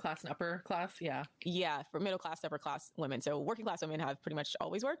 Like middle class and upper class, yeah. Yeah, for middle class, upper class women. So working class women have pretty much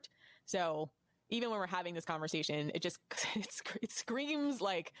always worked. So even when we're having this conversation, it screams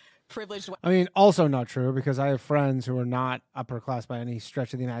like privileged. Also not true, because I have friends who are not upper class by any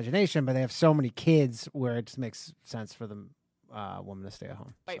stretch of the imagination, but they have so many kids where it just makes sense for them woman to stay at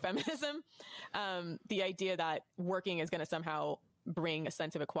home. White feminism, the idea that working is going to somehow bring a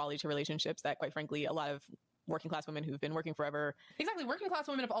sense of equality to relationships that, quite frankly, a lot of working class women who've been working forever. Exactly. Working class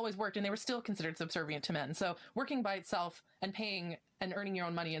women have always worked, and they were still considered subservient to men. So working by itself and paying and earning your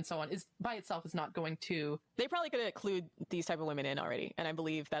own money and so on is by itself is not going to... They probably could include these type of women in already. And I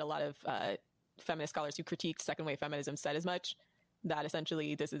believe that a lot of feminist scholars who critiqued second wave feminism said as much, that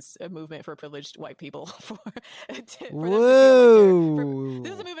essentially this is a movement for privileged white people. This is a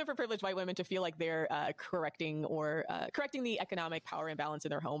movement for privileged white women to feel like they're correcting the economic power imbalance in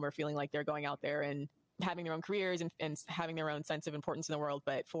their home, or feeling like they're going out there and having their own careers and having their own sense of importance in the world.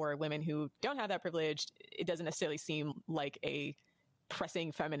 But for women who don't have that privilege, it doesn't necessarily seem like a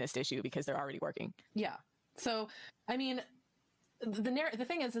pressing feminist issue, because they're already working. Yeah. So, the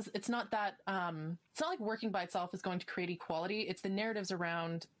thing is it's not that it's not like working by itself is going to create equality. It's the narratives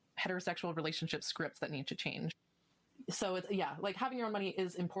around heterosexual relationship scripts that need to change. So it's, yeah, like having your own money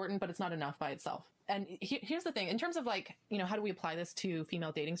is important, but it's not enough by itself. And here's the thing, in terms of like, you know, how do we apply this to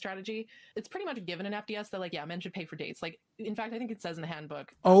female dating strategy? It's pretty much a given in FDS that like, yeah, men should pay for dates. Like, in fact, I think it says in the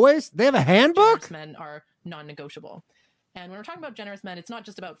handbook. Always? They have a handbook? Generous men are non-negotiable. And when we're talking about generous men, it's not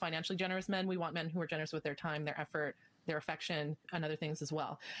just about financially generous men. We want men who are generous with their time, their effort, their affection, and other things as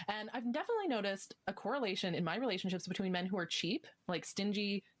well. And I've definitely noticed a correlation in my relationships between men who are cheap, like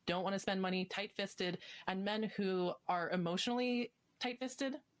stingy, don't want to spend money, tight-fisted, and men who are emotionally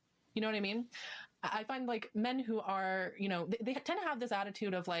tight-fisted. You know what I mean? I find like men who are, you know, they tend to have this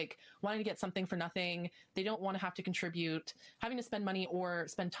attitude of like wanting to get something for nothing. They don't want to have to contribute, having to spend money or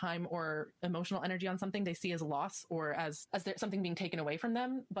spend time or emotional energy on something they see as loss or as something being taken away from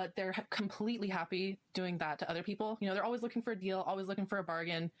them. But they're completely happy doing that to other people. You know, they're always looking for a deal, always looking for a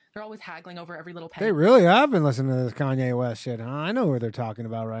bargain. They're always haggling over every little penny. They really have been listening to this Kanye West shit, huh? I know who they're talking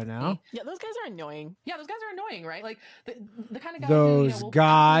about right now. Yeah, those guys are annoying. Yeah, those guys are annoying, right? Like the kind of guy those who, you know, will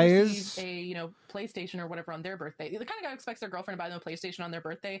guys receive a, you know, PlayStation or whatever on their birthday. The kind of guy who expects their girlfriend to buy them a PlayStation on their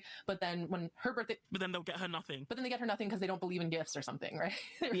birthday, but then when her birthday, but then they'll get her nothing. But then they get her nothing because they don't believe in gifts or something, right?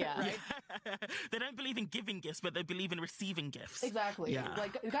 Yeah. Right? They don't believe in giving gifts, but they believe in receiving gifts. Exactly. Yeah.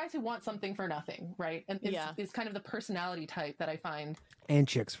 Like guys who want something for nothing, right? And it's kind of the personality type that I find. And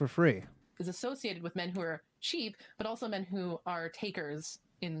chicks for free. Is associated with men who are cheap, but also men who are takers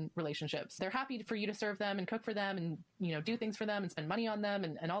in relationships. They're happy for you to serve them and cook for them and, you know, do things for them and spend money on them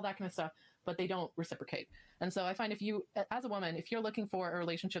and all that kind of stuff, but they don't reciprocate. And so I find if you, as a woman, if you're looking for a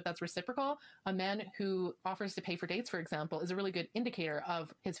relationship that's reciprocal, a man who offers to pay for dates, for example, is a really good indicator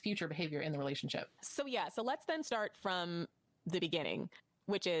of his future behavior in the relationship. So let's then start from the beginning,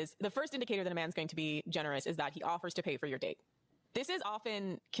 which is the first indicator that a man's going to be generous is that he offers to pay for your date. This is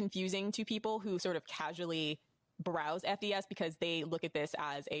often confusing to people who sort of casually browse FDS because they look at this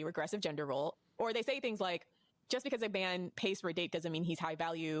as a regressive gender role, or they say things like, just because a man pays for a date doesn't mean he's high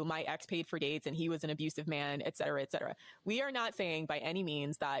value. My ex paid for dates and he was an abusive man, et cetera, et cetera. We are not saying by any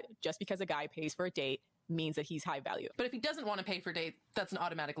means that just because a guy pays for a date means that he's high value. But if he doesn't want to pay for a date, that's an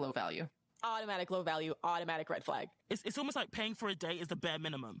automatic low value. Automatic low value, automatic red flag. It's almost like paying for a date is the bare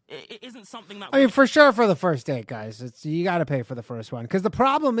minimum. It isn't something that... I mean, for sure for the first date, guys. You got to pay for the first one. Because the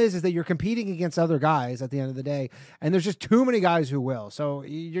problem is that you're competing against other guys at the end of the day. And there's just too many guys who will. So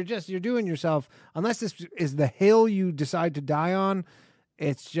you're doing yourself... Unless this is the hill you decide to die on...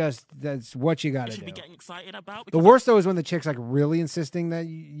 That's what you got to do. You should be getting excited about. The worst, though, is when the chick's like really insisting that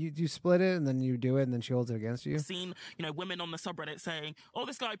you split it and then you do it and then she holds it against you. I've seen, you know, women on the subreddit saying, oh,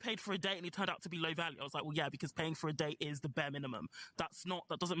 this guy paid for a date and he turned out to be low value. I was like, well, yeah, because paying for a date is the bare minimum. That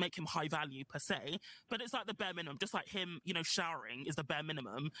doesn't make him high value per se, but it's like the bare minimum. Just like him, you know, showering is the bare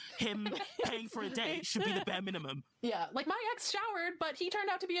minimum. Him paying for a date should be the bare minimum. Yeah, like my ex showered, but he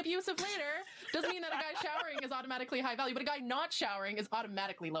turned out to be abusive later. Doesn't mean that a guy showering is automatically high value, but a guy not showering is automatically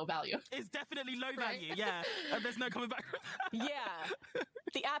low value. It's definitely low value, yeah. And there's no coming back from that. Yeah.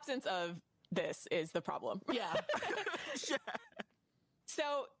 The absence of this is the problem. Yeah. Yeah.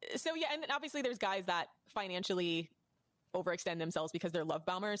 So yeah, and obviously there's guys that financially overextend themselves because they're love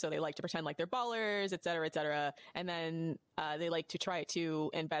bombers, so they like to pretend like they're ballers, et cetera, and then they like to try to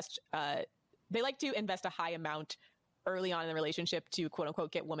invest a high amount early on in the relationship to quote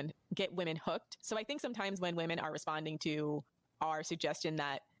unquote get women hooked. So I think sometimes when women are responding to our suggestion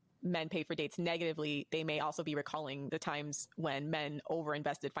that men pay for dates negatively, they may also be recalling the times when men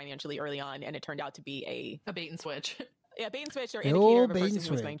overinvested financially early on and it turned out to be a bait and switch. Yeah, bait and switch or indicator of a person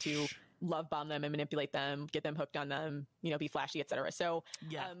who was going to love bomb them and manipulate them, get them hooked on them, you know, be flashy, et cetera. So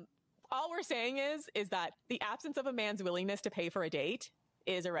all we're saying is that the absence of a man's willingness to pay for a date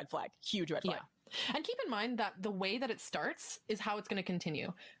is a red flag, huge red flag. Yeah. And keep in mind that the way that it starts is how it's going to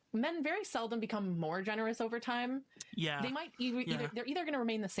continue. Men very seldom become more generous over time. Yeah. They might they're either going to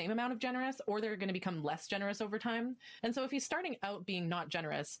remain the same amount of generous or they're going to become less generous over time. And so if he's starting out being not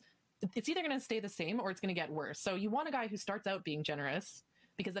generous, it's either going to stay the same or it's going to get worse. So you want a guy who starts out being generous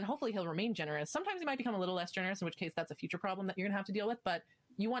because then hopefully he'll remain generous. Sometimes he might become a little less generous, in which case that's a future problem that you're going to have to deal with. But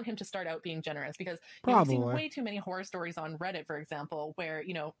you want him to start out being generous because you've seen way too many horror stories on Reddit, for example, where,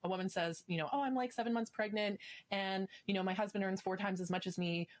 you know, a woman says, you know, oh, I'm like 7 months pregnant and, you know, my husband earns 4 times as much as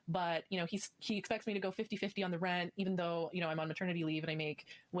me, but, you know, he expects me to go 50-50 on the rent, even though, you know, I'm on maternity leave and I make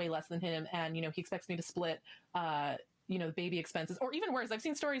way less than him. And, you know, he expects me to split, you know, the baby expenses, or even worse, I've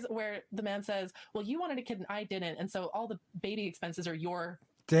seen stories where the man says, well, you wanted a kid and I didn't. And so all the baby expenses are your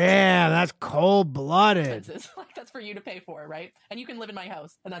Damn, that's cold-blooded. Like, that's for you to pay for, right? And you can live in my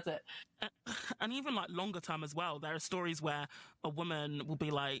house, and that's it. And even, like, longer term as well, there are stories where a woman will be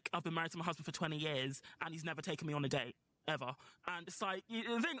like, I've been married to my husband for 20 years, and he's never taken me on a date. ever. And it's like,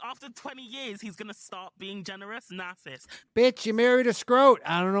 you think after 20 years, he's going to start being generous? Nah, sis. Bitch, you married a scrote.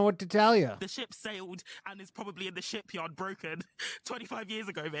 I don't know what to tell you. The ship sailed and is probably in the shipyard broken 25 years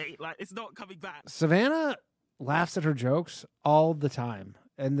ago, mate. Like, it's not coming back. Savannah laughs at her jokes all the time,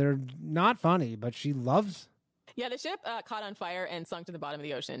 and they're not funny, but she loves. Yeah, the ship caught on fire and sunk to the bottom of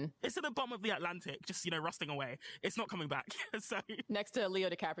the ocean. It's at the bottom of the Atlantic, just, rusting away. It's not coming back. So next to Leo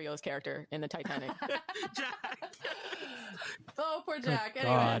DiCaprio's character in the Titanic. Jack. Oh, poor Jack.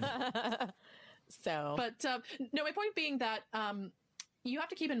 God. Anyway. So, but no, my point being that you have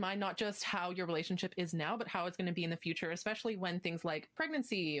to keep in mind not just how your relationship is now, but how it's going to be in the future, especially when things like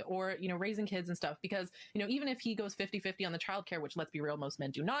pregnancy or, raising kids and stuff. Because, even if he goes 50-50 on the childcare, which let's be real, most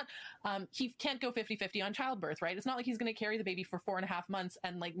men do not, he can't go 50-50 on childbirth, right? It's not like he's going to carry the baby for 4.5 months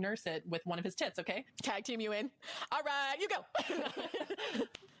and like nurse it with one of his tits, okay? Tag team you in. All right, you go.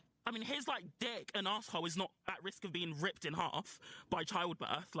 I mean, his, dick and asshole is not at risk of being ripped in half by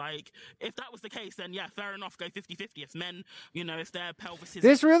childbirth. Like, if that was the case, then, yeah, fair enough, go 50-50. If men, if their pelvis is...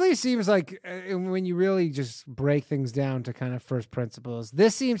 This really seems like, when you really just break things down to kind of first principles,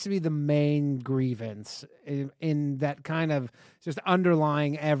 this seems to be the main grievance in that kind of just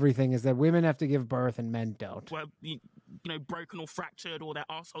underlying everything is that women have to give birth and men don't. Well, broken or fractured or their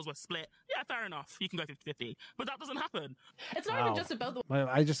assholes were split. Yeah, fair enough. You can go 50-50. But that doesn't happen. It's not even just about the...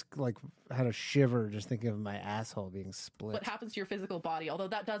 I just, had a shiver just thinking of my asshole being split. What happens to your physical body, although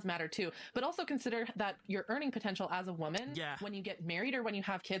that does matter too. But also consider that your earning potential as a woman, when you get married or when you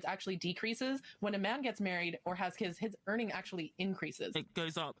have kids, actually decreases. When a man gets married or has kids, his earning actually increases. It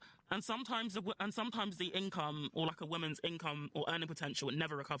goes up. And sometimes the income or a woman's income or earning potential, it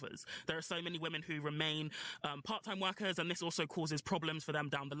never recovers. There are so many women who remain part-time workers, and this also causes problems for them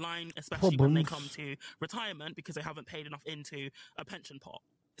down the line, especially when they come to retirement because they haven't paid enough into a pension pot.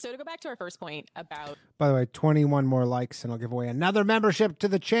 So to go back to our first point about... By the way, 21 more likes and I'll give away another membership to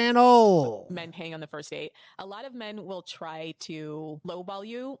the channel. Men paying on the first date. A lot of men will try to lowball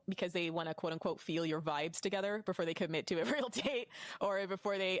you because they want to quote unquote feel your vibes together before they commit to a real date or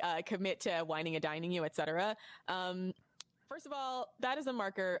before they commit to whining and dining you, etc. First of all, that is a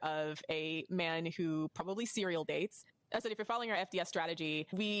marker of a man who probably serial dates. I said, if you're following our FDS strategy,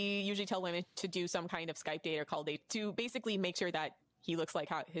 we usually tell women to do some kind of Skype date or call date to basically make sure that he looks like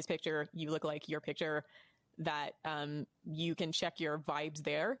his picture, you look like your picture, that you can check your vibes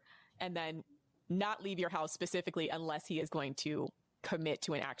there, and then not leave your house specifically unless he is going to commit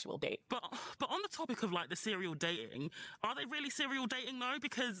to an actual date. But on the topic of the serial dating, are they really serial dating though?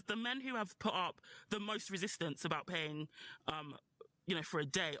 Because the men who have put up the most resistance about paying, for a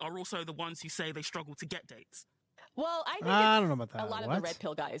date are also the ones who say they struggle to get dates. Well, I think I don't know about that. A lot of the red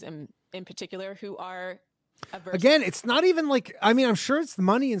pill guys in particular who are... Again, it's not even I'm sure it's the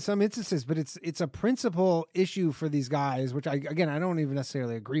money in some instances, but it's a principal issue for these guys, which I don't even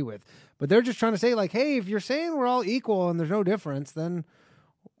necessarily agree with. But they're just trying to say hey, if you're saying we're all equal and there's no difference, then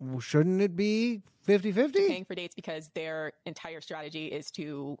shouldn't it be 50-50? Paying for dates because their entire strategy is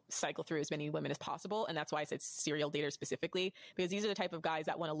to cycle through as many women as possible. And that's why I said serial daters specifically, because these are the type of guys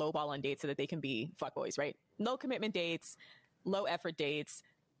that want to lowball on dates so that they can be fuckboys, right? Low commitment dates, low effort dates.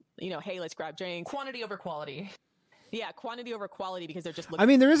 Hey, let's grab drinks. Quantity over quality. Yeah, quantity over quality because they're just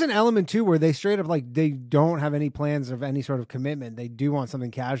looking... there is an element, too, where they straight up, they don't have any plans of any sort of commitment. They do want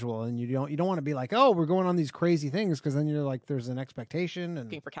something casual, and you don't want to be we're going on these crazy things, because then you're there's an expectation. And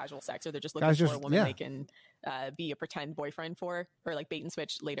looking for casual sex, or they're just looking for a woman they can be a pretend boyfriend for, or bait and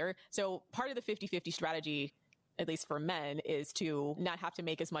switch later. So part of the 50-50 strategy, at least for men, is to not have to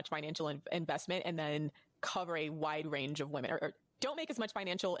make as much financial investment and then cover a wide range of women, or don't make as much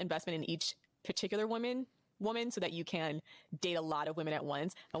financial investment in each particular woman so that you can date a lot of women at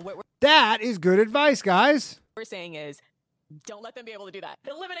once. And that is good advice, guys. What we're saying is, don't let them be able to do that.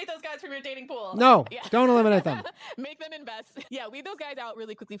 Eliminate those guys from your dating pool. No, don't eliminate them. Make them invest. Yeah, weed those guys out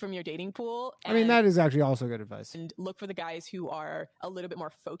really quickly from your dating pool. That is actually also good advice. And look for the guys who are a little bit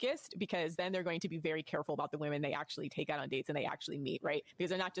more focused, because then they're going to be very careful about the women they actually take out on dates and they actually meet, right? Because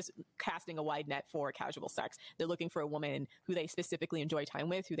they're not just casting a wide net for casual sex. They're looking for a woman who they specifically enjoy time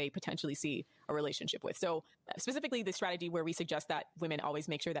with, who they potentially see a relationship with. So specifically the strategy where we suggest that women always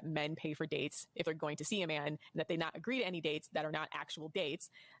make sure that men pay for dates if they're going to see a man, and that they not agree to any dates that are not actual dates,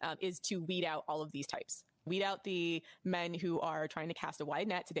 is to weed out all of these types. Weed out the men who are trying to cast a wide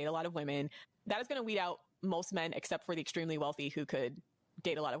net to date a lot of women. That is going to weed out most men except for the extremely wealthy who could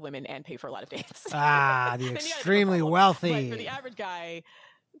date a lot of women and pay for a lot of dates. The extremely wealthy. But for the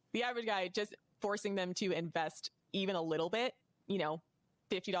average guy, just forcing them to invest even a little bit,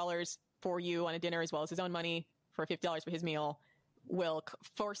 $50 for you on a dinner as well as his own money for $50 for his meal, will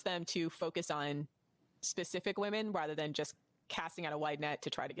force them to focus on specific women rather than just casting out a wide net to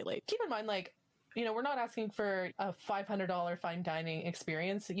try to get laid. Keep in mind, like, you know, we're not asking for a $500 fine dining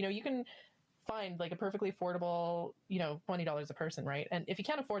experience. You know, you can find like a perfectly affordable, you know, $20 a person, right? And if you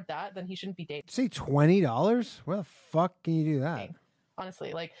can't afford that, then he shouldn't be dating. Say $20? Where the fuck can you do that?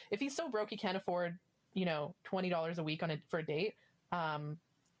 Honestly, like if he's so broke he can't afford, you know, $20 a week for a date,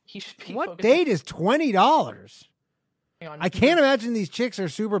 he should be. What date is $20? I can't imagine these chicks are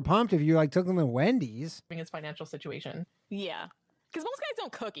super pumped if you like took them to Wendy's. His financial situation. Yeah, because most guys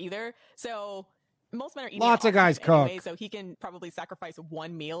don't cook either, so most men are eating. Lots of guys cook, anyway, so he can probably sacrifice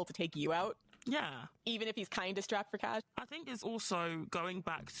one meal to take you out. Yeah, even if he's kind of strapped for cash. I think it's also going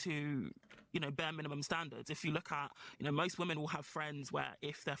back to, you know, bare minimum standards. If you look at, you know, most women will have friends where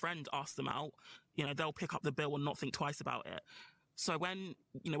if their friend asks them out, you know, they'll pick up the bill and not think twice about it. So when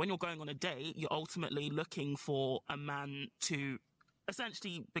you're going on a date, you're ultimately looking for a man to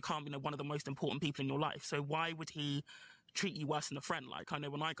essentially become, you know, one of the most important people in your life. So why would he treat you worse than a friend? Like, I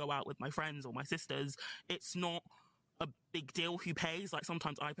know when I go out with my friends or my sisters, it's not a big deal who pays. Like,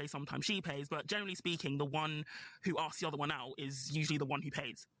 sometimes I pay, sometimes she pays, but generally speaking, the one who asks the other one out is usually the one who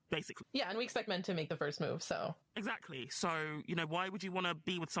pays, basically. Yeah, and we expect men to make the first move, so. Exactly. So, you know, why would you want to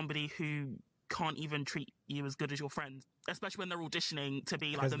be with somebody who can't even treat you as good as your friend, especially when they're auditioning to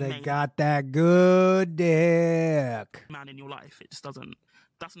be like the main. Got that good dick man in your life. It just doesn't.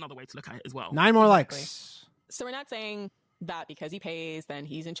 That's another way to look at it as well. 9 more likes. So we're not saying that because he pays, then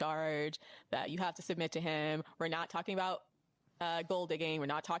he's in charge, that you have to submit to him. We're not talking about gold digging. We're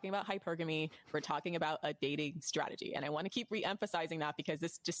not talking about hypergamy. We're talking about a dating strategy. And I want to keep re-emphasizing that because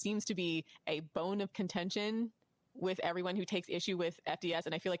this just seems to be a bone of contention with everyone who takes issue with FDS.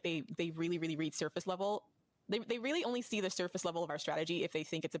 And I feel like they really, really read surface level. They really only see the surface level of our strategy if they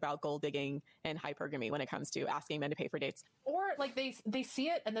think it's about gold digging and hypergamy when it comes to asking men to pay for dates. Or like they see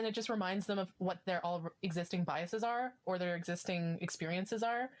it and then it just reminds them of what their all existing biases are or their existing experiences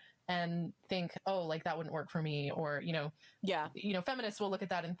are and think, oh, like that wouldn't work for me. Or, you know, feminists will look at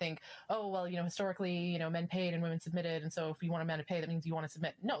that and think, oh, well, you know, historically, you know, men paid and women submitted. And so if you want a man to pay, that means you want to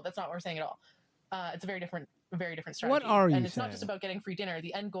submit. No, that's not what we're saying at all. It's a very different strategy. What are you And it's saying? not just about getting free dinner.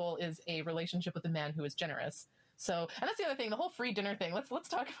 The end goal is a relationship with a man who is generous. So, and that's the other thing, the whole free dinner thing. Let's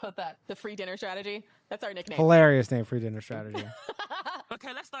talk about that. The free dinner strategy. That's our nickname. Hilarious name, free dinner strategy.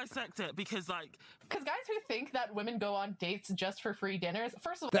 Okay, let's dissect it because guys who think that women go on dates just for free dinners,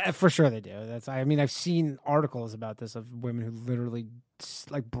 first of all, for sure they do. I mean, I've seen articles about this of women who literally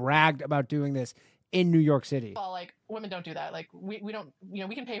like bragged about doing this in New York City. Well, like women don't do that. Like we don't, you know,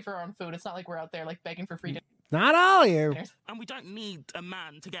 we can pay for our own food. It's not like we're out there like begging for free dinner. Not all you. And we don't need a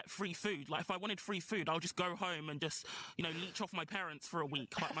man to get free food. Like, if I wanted free food, I'll just go home and just, you know, leech off my parents for a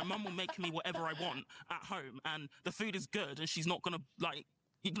week. Like, my mum will make me whatever I want at home, and the food is good, and she's not gonna like.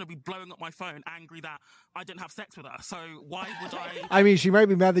 You're going to be blowing up my phone, angry that I didn't have sex with her. So why would I... I mean, she might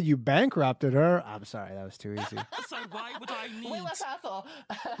be mad that you bankrupted her. I'm sorry, that was too easy. So why would I need... Way less hassle.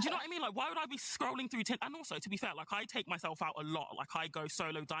 Do you know what I mean? Like, why would I be scrolling through Tinder? And also, to be fair, like, I take myself out a lot. Like, I go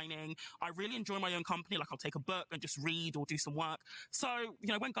solo dining. I really enjoy my own company. Like, I'll take a book and just read or do some work. So,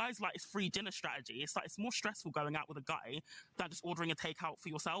 you know, when guys like, it's free dinner strategy, it's like, it's more stressful going out with a guy than just ordering a takeout for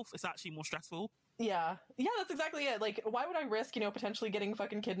yourself. It's actually more stressful. Yeah, that's exactly it. Like, why would I risk, you know, potentially getting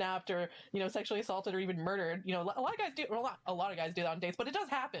fucking kidnapped or, you know, sexually assaulted or even murdered? You know, a lot of guys do. Well, not a lot of guys do that on dates, but it does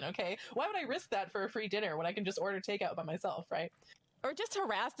happen. Okay, why would I risk that for a free dinner when I can just order takeout by myself, right? Or just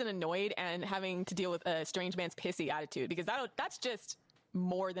harassed and annoyed and having to deal with a strange man's pissy attitude, because that's just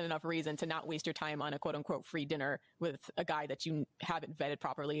more than enough reason to not waste your time on a quote unquote free dinner with a guy that you haven't vetted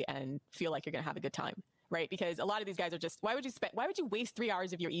properly and feel like you're gonna have a good time, right? Because a lot of these guys are just, why would you waste 3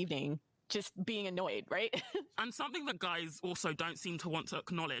 hours of your evening just being annoyed, right? And something that guys also don't seem to want to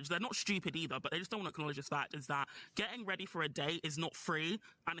acknowledge, they're not stupid either, but they just don't want to acknowledge this fact, is that getting ready for a date is not free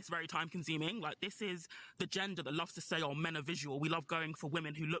and it's very time consuming. Like, this is the gender that loves to say, oh, men are visual. We love going for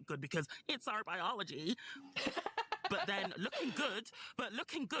women who look good because it's our biology. But then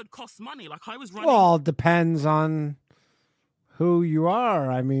looking good costs money. Like, I was running... Well, it depends on who you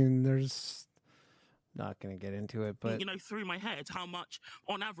are. I mean, there's... Not going to get into it, but... You know, through my head, how much,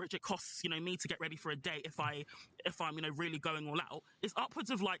 on average, it costs, you know, me to get ready for a date if I'm, you know, really going all out. It's upwards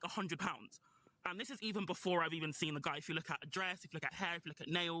of, like, £100. And this is even before I've even seen the guy. If you look at a dress, if you look at hair, if you look at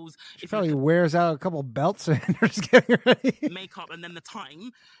nails... She probably wears out a couple belt sanders getting ready. Makeup, and then the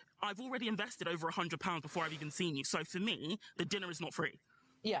time. I've already invested over £100 before I've even seen you. So for me, the dinner is not free.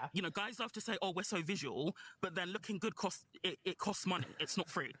 Yeah. You know, guys love to say, oh, we're so visual, but then looking good costs money. It's not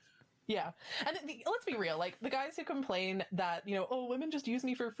free. Yeah. And let's be real, like the guys who complain that, you know, oh, women just use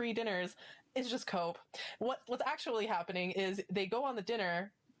me for free dinners, it's just cope. What's actually happening is they go on the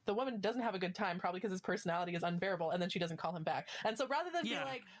dinner, the woman doesn't have a good time, probably because his personality is unbearable, and then she doesn't call him back. And so rather than be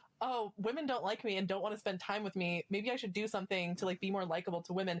like, oh, women don't like me and don't want to spend time with me, maybe I should do something to like be more likable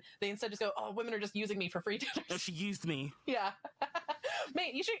to women, they instead just go, oh, women are just using me for free dinners. Oh, she used me. Yeah.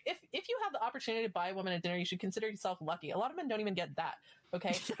 Mate, you should, if you have the opportunity to buy a woman a dinner, you should consider yourself lucky. A lot of men don't even get that.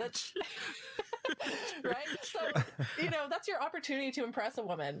 Okay. That's right. So, that's your opportunity to impress a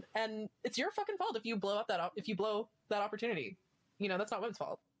woman, and it's your fucking fault if you blow that opportunity. That's not women's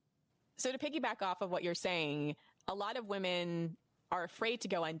fault. So to piggyback off of what you're saying, a lot of women are afraid to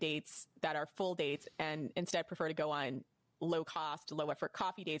go on dates that are full dates and instead prefer to go on low cost, low effort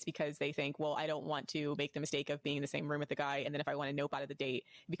coffee dates because they think, well, I don't want to make the mistake of being in the same room with the guy. And then if I want to nope out of the date,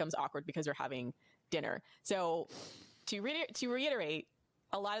 it becomes awkward because they're having dinner. So to reiterate,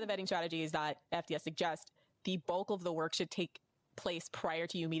 a lot of the vetting strategies that FDS suggests, the bulk of the work should take place prior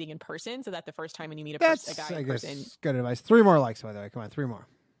to you meeting in person so that the first time when you meet a guy in person. Good advice. 3 more likes, by the way. Come on, 3 more.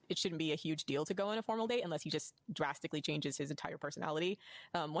 It shouldn't be a huge deal to go on a formal date unless he just drastically changes his entire personality.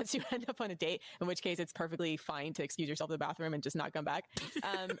 Once you end up on a date, in which case it's perfectly fine to excuse yourself to the bathroom and just not come back.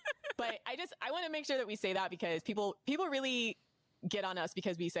 But I want to make sure that we say that because people really get on us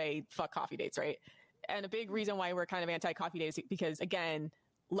because we say fuck coffee dates, right? And a big reason why we're kind of anti-coffee dates is because, again,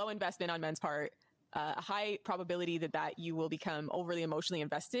 low investment on men's part, a high probability that you will become overly emotionally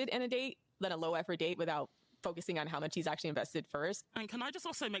invested in a date than a low effort date without focusing on how much he's actually invested first. And can I just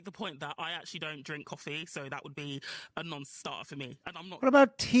also make the point that I actually don't drink coffee, so that would be a non-starter for me. And I'm not. What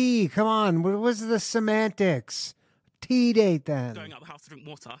about tea? Come on, what's the semantics? Tea date then. Going out the house to drink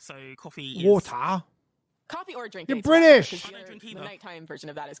water, so coffee water. Coffee or drink. You're British. I don't drink either. The nighttime version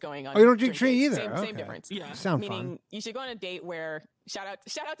of that is going on. Oh, you don't drink tea either. Same difference. Yeah. You sound Meaning fun. you should go on a date where shout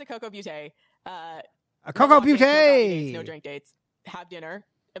out to Coco Butte. Coco Butte. No drink dates. Have dinner.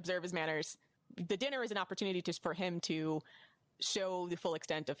 Observe his manners. The dinner is an opportunity for him to show the full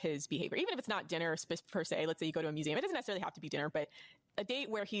extent of his behavior. Even if it's not dinner per se, let's say you go to a museum, it doesn't necessarily have to be dinner, but a date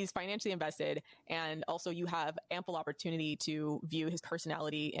where he's financially invested and also you have ample opportunity to view his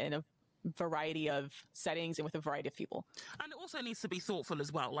personality in a variety of settings and with a variety of people. And it also needs to be thoughtful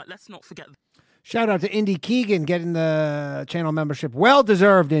as well. Like, let's not forget. Shout out to Indy Keegan getting the channel membership. Well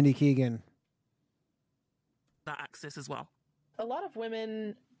deserved, Indy Keegan. That access as well. A lot of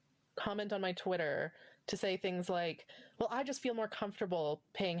women comment on my Twitter to say things like, well, I just feel more comfortable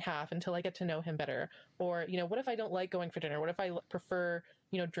paying half until I get to know him better. Or, what if I don't like going for dinner? What if I prefer,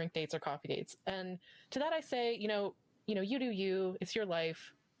 drink dates or coffee dates? And to that I say, you do you, it's your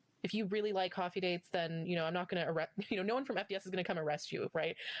life. If you really like coffee dates, then, I'm not going to arrest, no one from FDS is going to come arrest you,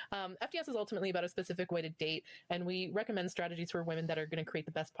 right? FDS is ultimately about a specific way to date, and we recommend strategies for women that are going to create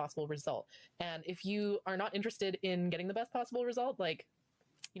the best possible result. And if you are not interested in getting the best possible result,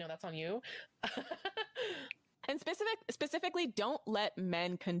 that's on you. And specifically, don't let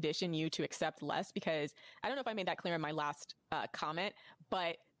men condition you to accept less, because I don't know if I made that clear in my last comment,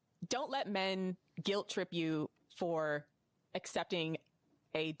 but don't let men guilt trip you for accepting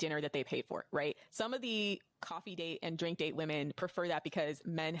a dinner that they paid for, right? Some of the coffee date and drink date women prefer that because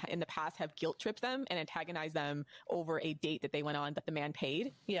men in the past have guilt tripped them and antagonized them over a date that they went on that the man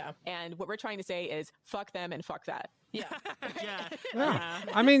paid. Yeah. And what we're trying to say is fuck them and fuck that. Yeah. Yeah.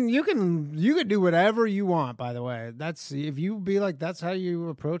 I mean, you can do whatever you want, by the way. That's if you be like, that's how you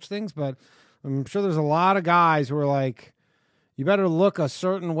approach things. But I'm sure there's a lot of guys who are like, you better look a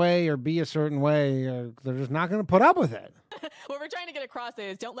certain way or be a certain way, or they're just not going to put up with it. What we're trying to get across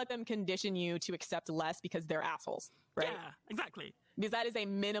is don't let them condition you to accept less because they're assholes, right? Yeah, exactly. Because that is a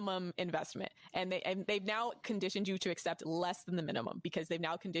minimum investment. And they've now conditioned you to accept less than the minimum because they've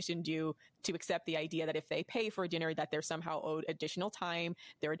now conditioned you to accept the idea that if they pay for a dinner, that they're somehow owed additional time,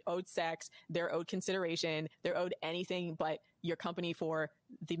 they're owed sex, they're owed consideration, they're owed anything but your company for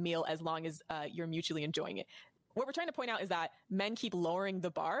the meal as long as you're mutually enjoying it. What we're trying to point out is that men keep lowering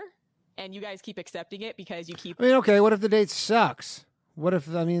the bar and you guys keep accepting it because you keep... I mean, okay, what if the date sucks? What if,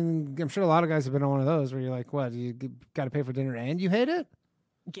 I'm sure a lot of guys have been on one of those where you're like, what, you got to pay for dinner and you hate it?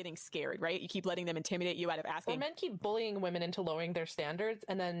 Getting scared, right? You keep letting them intimidate you out of asking. Or men keep bullying women into lowering their standards,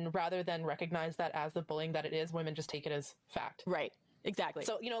 and then rather than recognize that as the bullying that it is, women just take it as fact. Right. Exactly.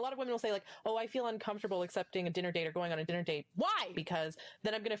 So, a lot of women will say like, oh, I feel uncomfortable accepting a dinner date or going on a dinner date. Why? Because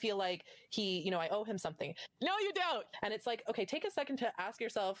then I'm going to feel like I owe him something. No, you don't. And it's like, okay, take a second to ask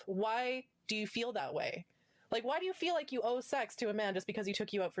yourself, why do you feel that way? Like, why do you feel like you owe sex to a man just because he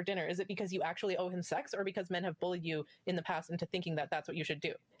took you out for dinner? Is it because you actually owe him sex, or because men have bullied you in the past into thinking that that's what you should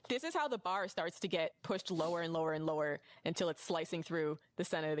do? This is how the bar starts to get pushed lower and lower and lower until it's slicing through the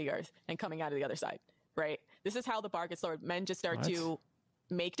center of the earth and coming out of the other side, right? This is how the bar gets lowered. Men just start to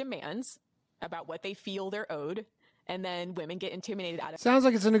make demands about what they feel they're owed, and then women get intimidated out of Sounds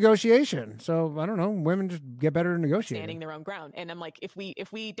like it's a negotiation. So I don't know. Women just get better at negotiating. standing their own ground. And I'm like, if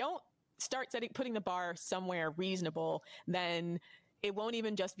we don't start putting the bar somewhere reasonable, then it won't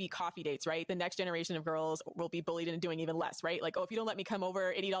even just be coffee dates, right? The next generation of girls will be bullied into doing even less, right? Like, oh, if you don't let me come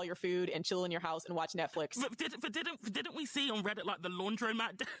over and eat all your food and chill in your house and watch Netflix. But didn't we see on Reddit like the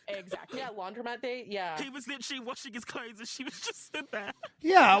laundromat day? Exactly. Yeah, laundromat day. Yeah. He was literally washing his clothes and she was just stood there.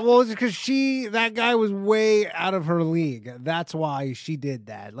 Yeah, well, it's because that guy was way out of her league. That's why she did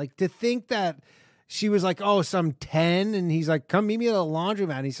that. Like, to think that she was like, oh, some 10, and he's like, come meet me at a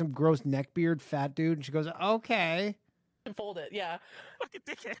laundromat. And he's some gross neckbeard fat dude. And she goes, okay. And fold it, yeah. Like a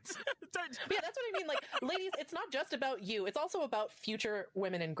dickhead. Yeah, that's what I mean. Like, ladies, it's not just about you. It's also about future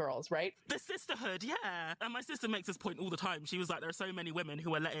women and girls, right? The sisterhood, yeah. And my sister makes this point all the time. She was like, there are so many women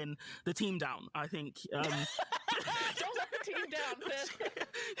who are letting the team down, I think. Don't let the team down,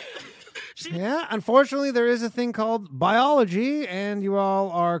 sis. Yeah, unfortunately, there is a thing called biology, and you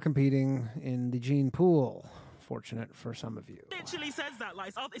all are competing in the gene pool. Fortunate for some of you. Literally says that.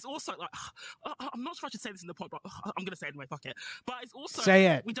 Like, it's also like, I'm not sure I should say this in the pod, but I'm going to say it anyway, fuck it. But it's also, say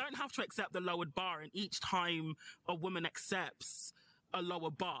it. We don't have to accept the lowered bar, and each time a woman accepts a lower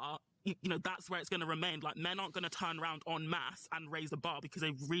bar, you know, that's where it's going to remain. Like, men aren't going to turn around en masse and raise the bar because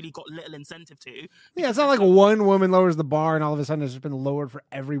they've really got little incentive to. Yeah, it's not like one woman lowers the bar and all of a sudden it's just been lowered for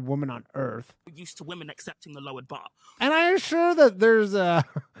every woman on earth. We're used to women accepting the lowered bar. And I am sure that there's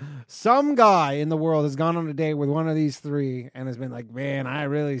some guy in the world has gone on a date with one of these three and has been like, man,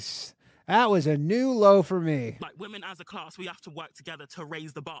 that was a new low for me. Like, women as a class, we have to work together to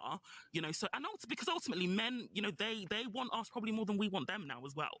raise the bar, you know. So, and also because ultimately men, you know, they want us probably more than we want them now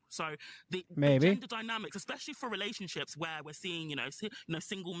as well. So the gender dynamics, especially for relationships where we're seeing, you know,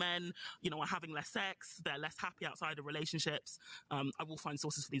 single men, you know, are having less sex, they're less happy outside of relationships. I will find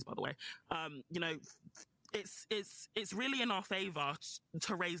sources for these, by the way. You know, it's really in our favor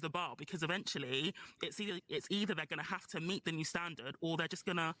to raise the bar, because eventually it's either they're going to have to meet the new standard or they're just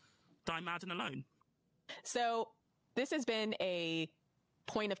going to die mad and alone. So this has been a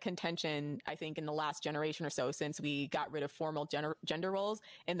point of contention, I think, in the last generation or so, since we got rid of formal gender roles,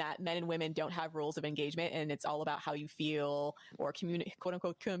 and that men and women don't have rules of engagement, and it's all about how you feel, or quote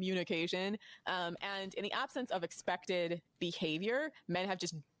unquote communication. And in the absence of expected behavior, men have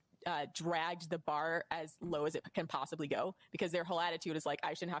just dragged the bar as low as it can possibly go, because their whole attitude is like,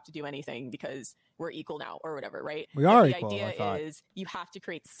 I shouldn't have to do anything because we're equal now, or whatever, right? We are the equal. The idea is you have to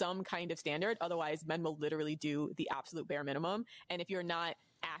create some kind of standard, otherwise men will literally do the absolute bare minimum. And if you're not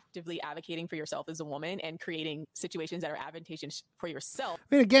actively advocating for yourself as a woman and creating situations that are advantageous for yourself.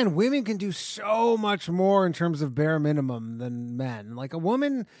 I mean, again, women can do so much more in terms of bare minimum than men. Like, a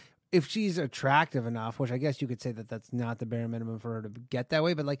woman, if she's attractive enough, which I guess you could say that that's not the bare minimum for her to get that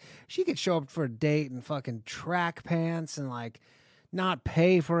way, but like, she could show up for a date in fucking track pants and like not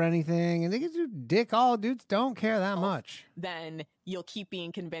pay for anything, and they could do dick all. Dudes don't care that much. Then you'll keep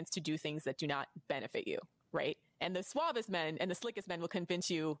being convinced to do things that do not benefit you, right? And the suavest men and the slickest men will convince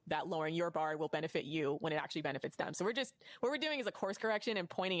you that lowering your bar will benefit you when it actually benefits them. So what we're doing is a course correction and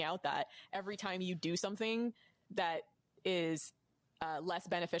pointing out that every time you do something that is less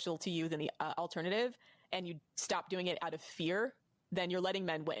beneficial to you than the alternative, and you stop doing it out of fear, then you're letting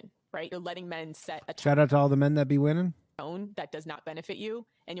men win, right? You're letting men set a shout out to all the men that be winning that does not benefit you,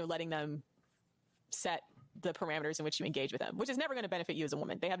 and you're letting them set the parameters in which you engage with them, which is never going to benefit you as a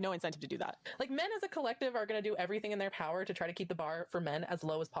woman. They have no incentive to do that. Like, men as a collective are going to do everything in their power to try to keep the bar for men as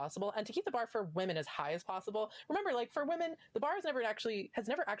low as possible, and to keep the bar for women as high as possible. Remember, like, for women, the bar has never actually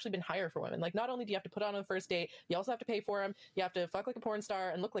been higher for women. Like, not only do you have to put on the first date, you also have to pay for him. You have to fuck like a porn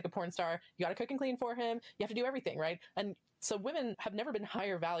star and look like a porn star. You got to cook and clean for him. You have to do everything, right? And so women have never been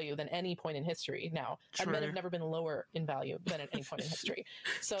higher value than any point in history now. True. And men have never been lower in value than at any point in history.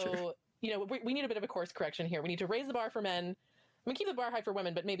 So True. You know, we need a bit of a course correction here. We need to raise the bar for men. I mean, keep the bar high for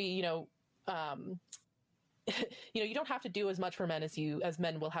women, but maybe, you know, you don't have to do as much for men as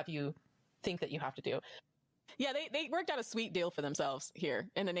men will have you think that you have to do. Yeah, they worked out a sweet deal for themselves here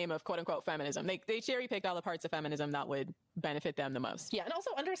in the name of quote unquote feminism. They cherry picked all the parts of feminism that would benefit them the most. Yeah, and also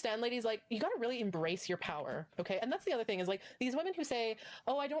understand, ladies, like, you got to really embrace your power, okay? And that's the other thing is, like, these women who say,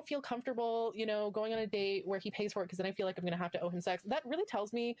 oh, I don't feel comfortable, you know, going on a date where he pays for it because then I feel like I'm going to have to owe him sex. That really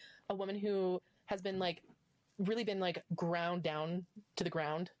tells me a woman who has been, like, really been, like, ground down to the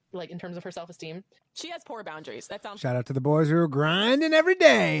ground, like, in terms of her self-esteem. She has poor boundaries. That sounds shout out to the boys who are grinding every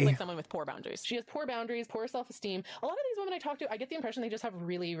day. Like someone with poor boundaries. She has poor boundaries, poor self-esteem. A lot of these women I talk to, I get the impression they just have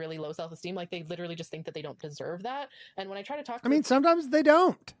really, really low self-esteem. Like, they literally just think that they don't deserve that. And when I try to talk to them, sometimes they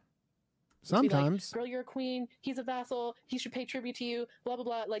don't. Sometimes. Like, girl, you're a queen. He's a vassal. He should pay tribute to you. Blah, blah,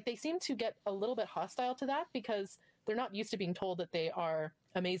 blah. Like, they seem to get a little bit hostile to that because they're not used to being told that they are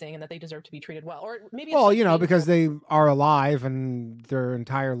amazing and that they deserve to be treated well. Or maybe well, you know, because they are alive and their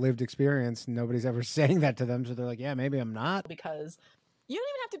entire lived experience, nobody's ever saying that to them, so they're like, yeah, maybe I'm not. Because you don't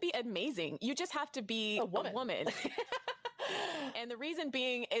even have to be amazing. You just have to be a woman. And the reason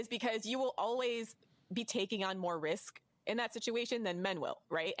being is because you will always be taking on more risk in that situation than men will,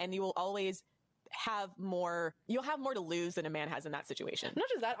 right? And you will always you'll have more to lose than a man has in that situation. Not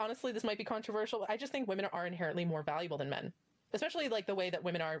just that, honestly, this might be controversial, but I just think women are inherently more valuable than men. Especially like the way that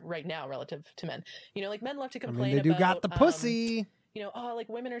women are right now relative to men. You know, like men love to complain they do got the pussy. You know, oh, like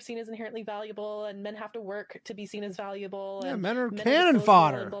women are seen as inherently valuable and men have to work to be seen as valuable. Yeah, and men are cannon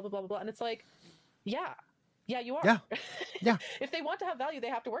fodder. And blah, blah, blah, blah, blah. And it's like, yeah, you are. Yeah. Yeah. If they want to have value, they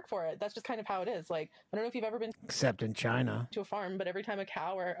have to work for it. That's just kind of how it is. Like, I don't know if you've ever been except in China to a farm, but every time a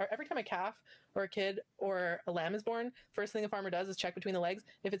cow or every time a calf or a kid or a lamb is born, first thing the farmer does is check between the legs.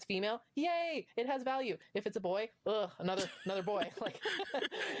 If it's female, yay, it has value. If it's a boy, ugh, another boy. Like,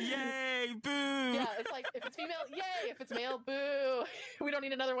 yay, boo. Yeah, it's like if it's female, yay. If it's male, boo. We don't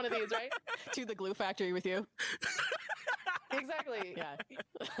need another one of these, right? To the glue factory with you. Exactly. Yeah.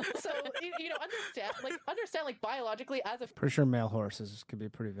 So you know, understand like biologically as a pretty sure male horses could be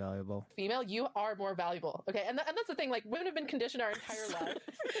pretty valuable. Female, you are more valuable. Okay, and that's the thing. Like, women have been conditioned our entire lives.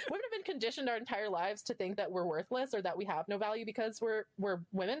 Women have been conditioned our entire lives to think that we're worthless or that we have no value because we're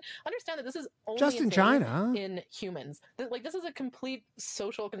women. Understand that this is only just in China in humans. Like, this is a complete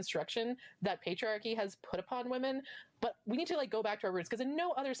social construction that patriarchy has put upon women. But we need to like go back to our roots, because in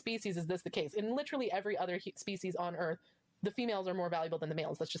no other species is this the case. In literally every other species on Earth, the females are more valuable than the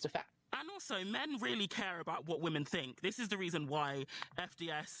males. That's just a fact. And also, men really care about what women think. This is the reason why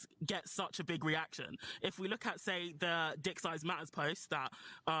FDS gets such a big reaction. If we look at, say, the Dick Size Matters post that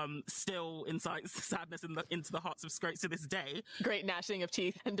still incites sadness into the hearts of scrotes to this day. Great gnashing of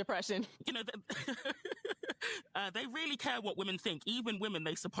teeth and depression. You know, they really care what women think. Even women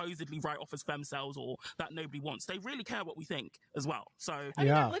they supposedly write off as femcells or that nobody wants. They really care what we think as well. So I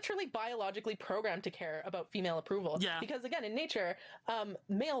mean, they're literally biologically programmed to care about female approval. Yeah. Because again, in nature,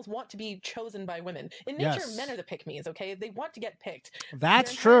 males want to be chosen by women. In nature, men are the pick-me's, okay? They want to get picked.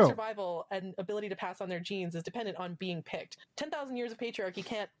 That's Their true. Survival and ability to pass on their genes is dependent on being picked. 10,000 years of patriarchy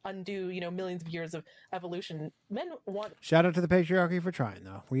can't undo, you know, millions of years of evolution. Men want shout out to the patriarchy for trying,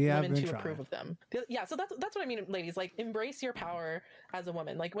 though. We have women been to trying. approve of them. Yeah, so that's what I mean, ladies. Like, embrace your power as a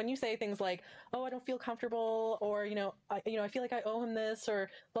woman. Like, when you say things like, "Oh, I don't feel comfortable," or I feel like I owe him this,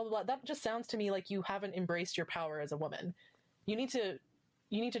 or blah blah blah. That just sounds to me like you haven't embraced your power as a woman. You need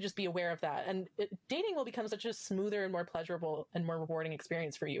to just be aware of that. And dating will become such a smoother and more pleasurable and more rewarding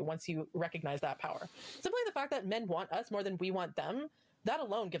experience for you once you recognize that power. Simply the fact that men want us more than we want them, that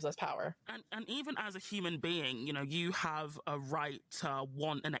alone gives us power. And even as a human being, you know, you have a right to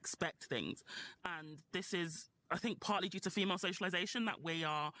want and expect things. And this is, I think, partly due to female socialization, that we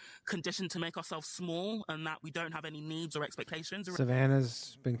are conditioned to make ourselves small and that we don't have any needs or expectations.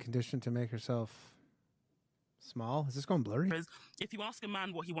 Savannah's been conditioned to make herself small. Is this going blurry? Because if you ask a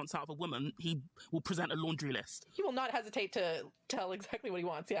man what he wants out of a woman, he will present a laundry list. He will not hesitate to tell exactly what he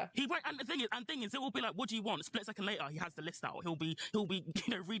wants. Yeah. He won't. And the thing is, it will be like, "What do you want?" A split second later, he has the list out. He'll be,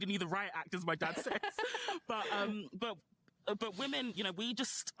 reading you the riot act, as my dad says. But women, you know, we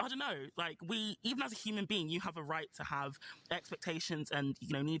just, I don't know, like even as a human being, you have a right to have expectations and,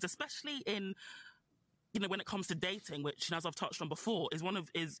 you know, needs, especially in, you know, when it comes to dating, which, as I've touched on before, is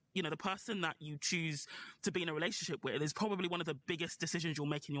the person that you choose to be in a relationship with is probably one of the biggest decisions you'll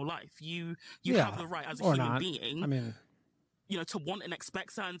make in your life. You have the right as a human being. I mean, you know, to want and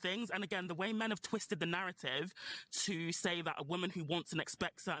expect certain things. And again, the way men have twisted the narrative to say that a woman who wants and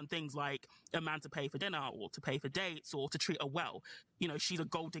expects certain things, like a man to pay for dinner or to pay for dates or to treat her well, you know, she's a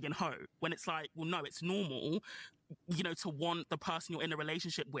gold digging hoe. When it's like, well, no, it's normal, you know, to want the person you're in a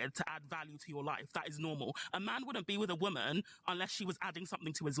relationship with to add value to your life. That is normal. A man wouldn't be with a woman unless she was adding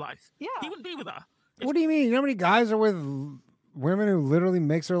something to his life. Yeah. He wouldn't be with her. What do you mean? You know how many guys are with women who literally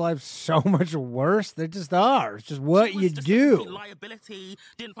makes their life so much worse? They just are. It's just what you do. Liability,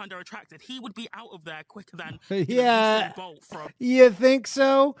 didn't find her attractive. He would be out of there quicker than yeah. Bolt from. You think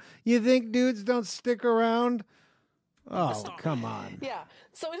so? You think dudes don't stick around? Oh, come on. Yeah.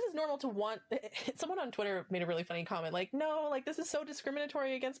 So it is normal to want. Someone on Twitter made a really funny comment, like, "No, like, this is so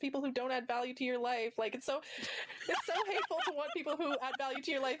discriminatory against people who don't add value to your life. Like, it's so hateful to want people who add value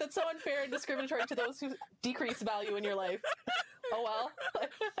to your life. That's so unfair and discriminatory to those who decrease value in your life." Oh well.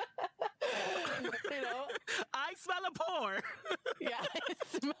 You know, I smell a poor. Yeah,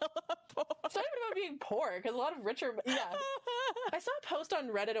 I smell a poor. It's not even about being poor, because a lot of richer. Yeah. I saw a post on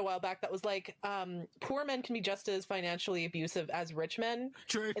Reddit a while back that was like, poor men can be just as financially abusive as rich men.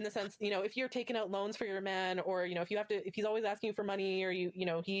 True. In the sense, if you're taking out loans for your man, or, if he's always asking you for money, or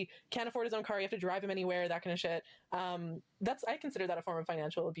he can't afford his own car, you have to drive him anywhere, that kind of shit. I consider that a form of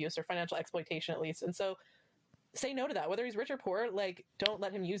financial abuse or financial exploitation, at least. And so say no to that, whether he's rich or poor. Like, don't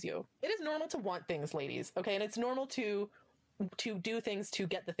let him use you. It is normal to want things, ladies. Okay. And it's normal to do things to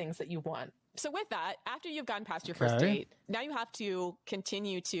get the things that you want. So with that, after you've gotten past your first date, now you have to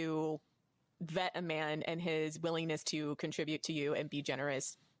continue to vet a man and his willingness to contribute to you and be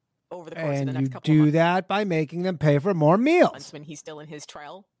generous over the course of the next couple of months. And you do that by making them pay for more meals. When he's still in his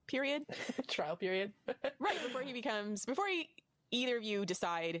trial period. Trial period. Right, before either of you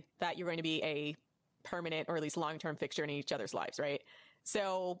decide that you're going to be a permanent or at least long-term fixture in each other's lives, right?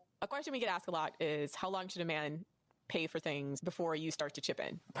 So a question we get asked a lot is, how long should a man pay for things before you start to chip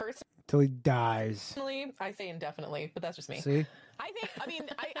in? Till he dies. Personally, I say indefinitely, but that's just me. See?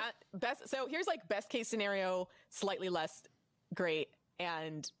 So here's like best case scenario, slightly less great,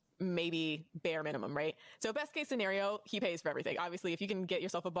 and maybe bare minimum, right? So best case scenario, he pays for everything. Obviously, if you can get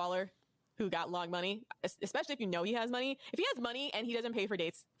yourself a baller who got long money, especially if you know he has money. If he has money and he doesn't pay for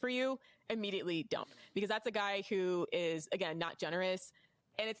dates for you, immediately dump. Because that's a guy who is, again, not generous.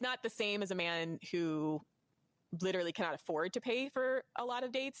 And it's not the same as a man who literally cannot afford to pay for a lot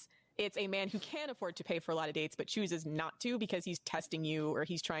of dates. It's a man who can afford to pay for a lot of dates, but chooses not to because he's testing you, or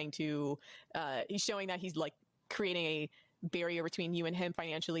he's trying to, he's showing that he's like creating a barrier between you and him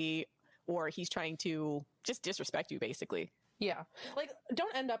financially, or he's trying to just disrespect you, basically. Yeah. Like,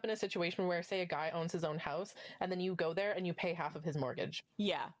 don't end up in a situation where, say, a guy owns his own house and then you go there and you pay half of his mortgage.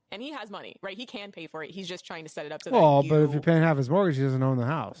 Yeah. And he has money, right? He can pay for it. He's just trying to set it up so that you but if you're paying half his mortgage, he doesn't own the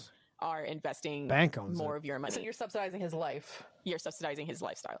house. Are investing Bank owns more it. of your money. So you're subsidizing his life. You're subsidizing his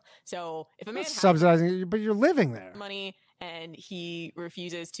lifestyle. So if a man has subsidizing, but you're living there, money, and he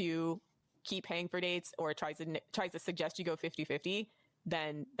refuses to keep paying for dates or tries to suggest you go 50-50,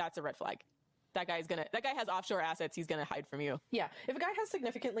 then that's a red flag. That guy has offshore assets. He's going to hide from you. Yeah. If a guy has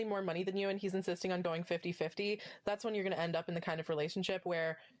significantly more money than you and he's insisting on going 50-50, that's when you're going to end up in the kind of relationship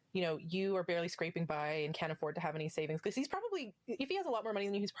where, you are barely scraping by and can't afford to have any savings. Because he's probably, if he has a lot more money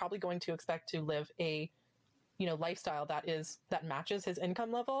than you, he's probably going to expect to live a, lifestyle that matches his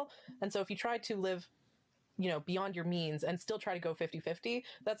income level. And so if you try to live, beyond your means and still try to go 50-50,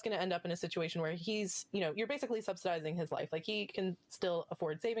 that's going to end up in a situation where he's, you're basically subsidizing his life. Like, he can still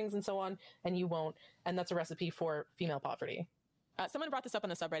afford savings and so on, and you won't. And that's a recipe for female poverty. Someone brought this up on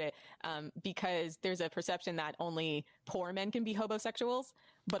the subreddit because there's a perception that only poor men can be hobosexuals,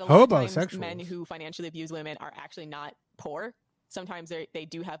 but a lot of times men who financially abuse women are actually not poor. Sometimes they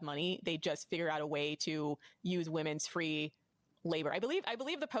do have money. They just figure out a way to use women's free labor. I believe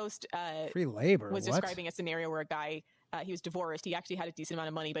the post free labor was describing a scenario where a guy, he was divorced. He actually had a decent amount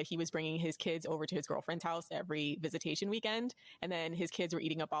of money, but he was bringing his kids over to his girlfriend's house every visitation weekend. And then his kids were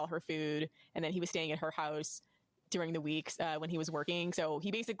eating up all her food. And then he was staying at her house during the weeks when he was working. So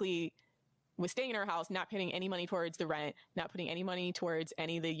he basically was staying in her house, not putting any money towards the rent, not putting any money towards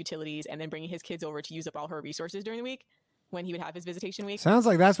any of the utilities, and then bringing his kids over to use up all her resources during the week when he would have his visitation week. Sounds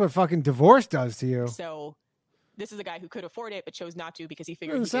like that's what fucking divorce does to you. So this is a guy who could afford it, but chose not to because he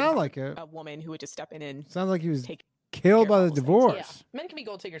figured he sound like it. A woman who would just step in and sounds like he was killed by the divorce. Yeah. Men can be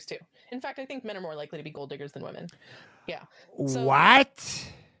gold diggers too. In fact, I think men are more likely to be gold diggers than women. Yeah. So, What?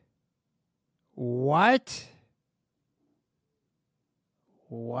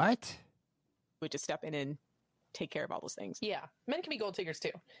 Would just step in and take care of all those things. Yeah. Men can be gold diggers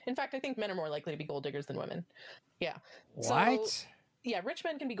too. In fact, I think men are more likely to be gold diggers than women. Yeah. What? So, yeah, rich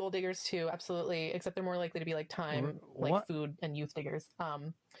men can be gold diggers too, absolutely. Except they're more likely to be like time, like food, and youth diggers.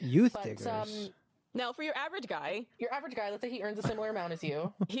 Diggers. Now, for your average guy, let's say he earns a similar amount as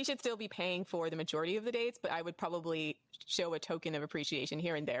you. He should still be paying for the majority of the dates, but I would probably show a token of appreciation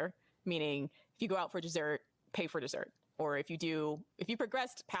here and there. Meaning, if you go out for dessert, pay for dessert. Or if you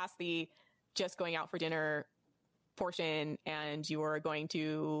progressed past the just going out for dinner portion and you are going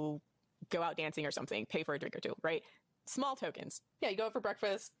to go out dancing or something, pay for a drink or two, right? Small tokens. Yeah, you go out for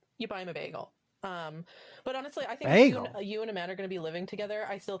breakfast, you buy him a bagel. But honestly, I think you and a man are going to be living together.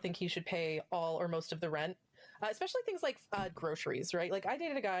 I still think he should pay all or most of the rent, especially things like groceries, right? Like, I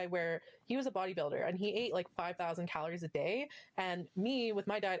dated a guy where he was a bodybuilder and he ate like 5,000 calories a day. And me, with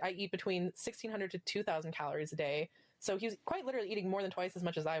my diet, I eat between 1,600 to 2,000 calories a day. So he was quite literally eating more than twice as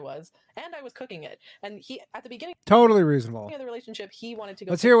much as I was, and I was cooking it. And he, at the beginning, totally reasonable. Of the relationship, he wanted to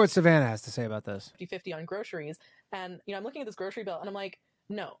go. Let's hear what Savannah has to say about this. 50-50 on groceries, and I'm looking at this grocery bill, and I'm like,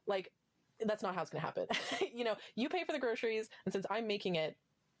 no, like, that's not how it's going to happen. You pay for the groceries, and since I'm making it,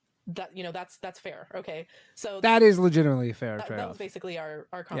 that, you know, that's fair. Okay. So that is legitimately a fair that trade-off. was basically our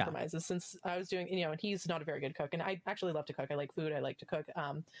compromises, since I was doing, you know, and he's not a very good cook, and I actually love to cook. I like food. I like to cook.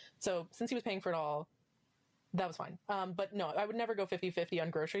 So since he was paying for it all, that was fine. But no, I would never go 50-50 on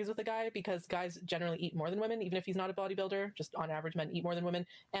groceries with a guy, because guys generally eat more than women, even if he's not a bodybuilder. Just on average, men eat more than women,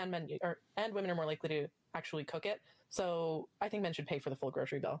 and women are more likely to actually cook it. So I think men should pay for the full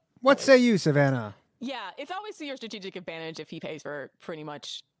grocery bill. What say you, Savannah? Yeah, it's always to your strategic advantage if he pays for pretty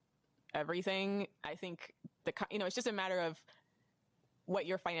much everything. I think it's just a matter of what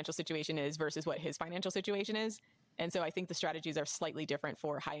your financial situation is versus what his financial situation is. And so I think the strategies are slightly different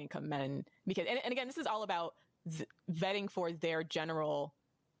for high income men, because, and again, this is all about vetting for their general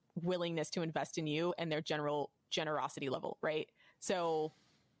willingness to invest in you and their general generosity level, right? So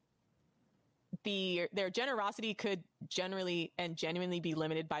their generosity could generally and genuinely be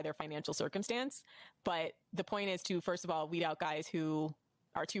limited by their financial circumstance. But the point is to, first of all, weed out guys who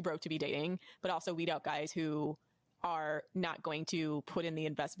are too broke to be dating, but also weed out guys who are not going to put in the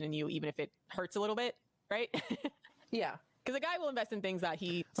investment in you, even if it hurts a little bit, right? Yeah. Because a guy will invest in things that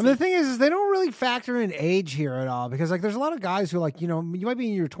he... I mean, the thing is they don't really factor in age here at all, because like there's a lot of guys who like, you know, you might be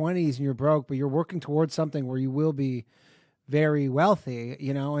in your 20s and you're broke, but you're working towards something where you will be very wealthy,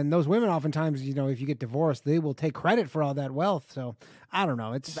 you know, and those women oftentimes, you know, if you get divorced, they will take credit for all that wealth. So I don't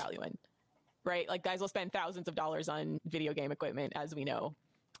know. It's value in, right? Like guys will spend thousands of dollars on video game equipment, as we know.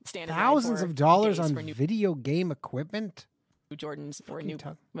 Thousands of dollars on video game equipment? Jordans or new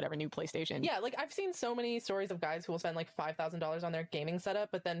PlayStation. Yeah, like I've seen so many stories of guys who will spend like $5,000 on their gaming setup,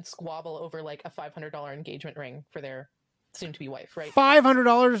 but then squabble over like a $500 engagement ring for their soon-to-be wife, right?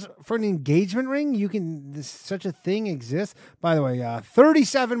 $500 for an engagement ring? Such a thing exists? By the way,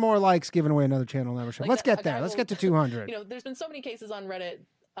 37 more likes giving away another channel membership. Like Let's get there. Let's get to 200. You know, there's been so many cases on Reddit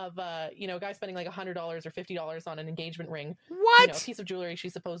of you know, a guy spending like $100 or $50 on an engagement ring. What? You know, a piece of jewelry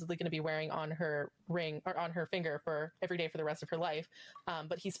she's supposedly going to be wearing on her ring or on her finger for every day for the rest of her life.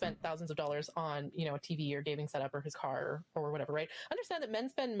 But he spent thousands of dollars on, you know, a TV or gaming setup or his car or whatever, right? Understand that men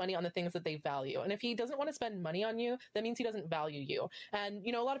spend money on the things that they value. And if he doesn't want to spend money on you, that means he doesn't value you. And,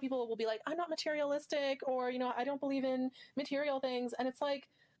 you know, a lot of people will be like, I'm not materialistic, or, you know, I don't believe in material things. And it's like,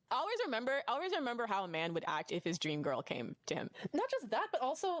 always remember how a man would act if his dream girl came to him. Not just that, but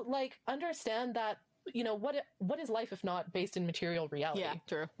also like understand that, you know, what is life if not based in material reality? Yeah,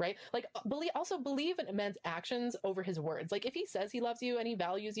 true. Right? Like believe in a man's actions over his words. Like if he says he loves you and he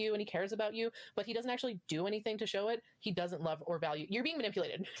values you and he cares about you, but he doesn't actually do anything to show it, he doesn't love or value. You're being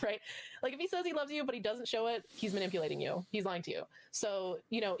manipulated, right? Like if he says he loves you but he doesn't show it, he's manipulating you. He's lying to you. So,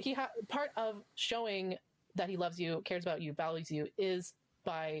 you know, part of showing that he loves you, cares about you, values you is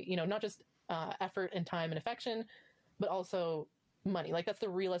by, you know, not just effort and time and affection, but also money. Like that's the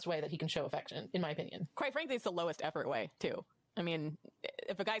realest way that he can show affection, in my opinion. Quite frankly, it's the lowest effort way too. I mean,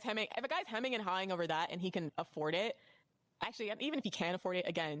 if a guy's hemming and hawing over that and he can afford it, actually, even if he can't afford it,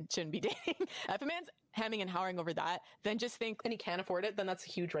 again, shouldn't be dating. If a man's hemming and hawing over that, then just think, and he can't afford it, then that's a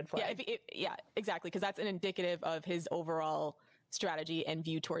huge red flag. Yeah, exactly, because that's an indicative of his overall strategy and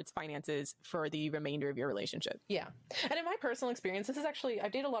view towards finances for the remainder of your relationship. Yeah. And in my personal experience, this is actually,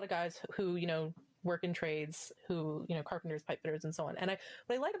 I've dated a lot of guys who, you know, work in trades, who, you know, carpenters, pipe fitters, and so on. And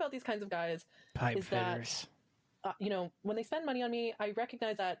what I like about these kinds of guys is that, you know, when they spend money on me, I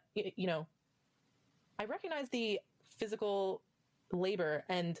recognize that, you know, I recognize the physical labor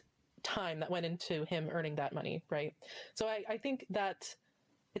and time that went into him earning that money, right? So I think that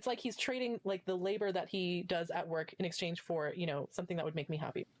it's like he's trading like the labor that he does at work in exchange for, you know, something that would make me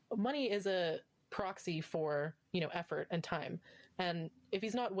happy. Money is a proxy for, you know, effort and time. And if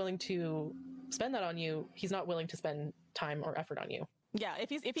he's not willing to spend that on you, he's not willing to spend time or effort on you. Yeah, if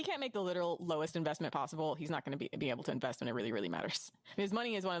he can't make the literal lowest investment possible, he's not going to be able to invest when it really, really matters. Because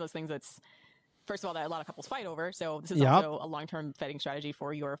money is one of those things that's, first of all, that a lot of couples fight over. So this is also a long-term vetting strategy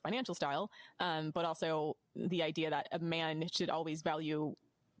for your financial style. But also the idea that a man should always value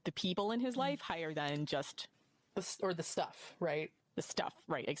the people in his life higher than just the stuff, right? The stuff,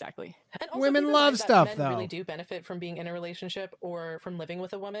 right? Exactly. And also women love stuff, men though. Really do benefit from being in a relationship or from living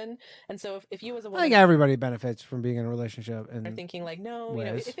with a woman. And so if you as a woman, I think everybody benefits from being in a relationship. And are thinking like, no, you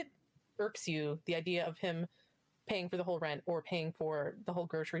know, if it irks you, the idea of him paying for the whole rent or paying for the whole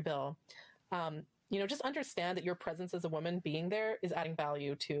grocery bill, you know, just understand that your presence as a woman being there is adding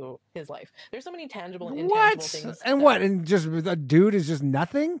value to his life. There's so many tangible and intangible things. And what? And just a dude is just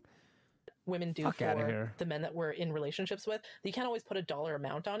nothing? Women do for the men that we're in relationships with. You can't always put a dollar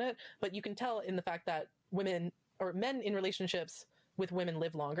amount on it, but you can tell in the fact that women or men in relationships with women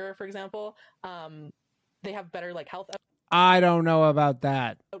live longer, for example. They have better like health. I don't know about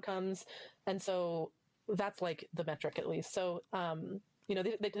that. Outcomes. And so that's like the metric at least. So, You know,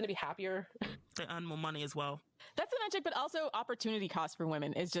 they tend to be happier. They earn more money as well. That's the magic, but also opportunity cost for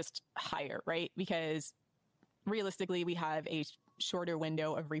women is just higher, right? Because realistically, we have a shorter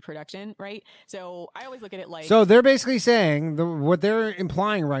window of reproduction, right? So I always look at it like... So they're basically saying, what they're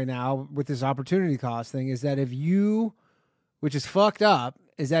implying right now with this opportunity cost thing is that if you, which is fucked up,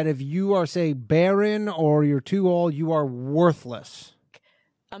 is that if you are, say, barren or you're too old, you are worthless.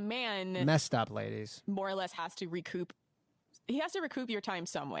 A man... Messed up, ladies. More or less has to recoup. He has to recoup your time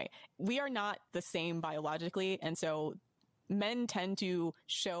some way. We are not the same biologically, and so men tend to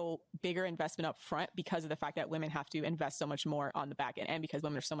show bigger investment up front because of the fact that women have to invest so much more on the back end, and because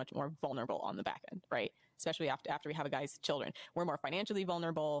women are so much more vulnerable on the back end, right? Especially after we have a guy's children. We're more financially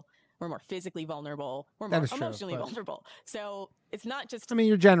vulnerable. We're more physically vulnerable. We're more emotionally vulnerable. So it's not just... I mean,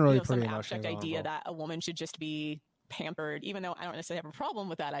 you're generally pretty some emotionally abstract idea vulnerable. that a woman should just be pampered, even though I don't necessarily have a problem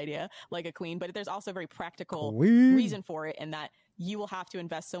with that idea, like a queen, but there's also a very practical reason for it, in that you will have to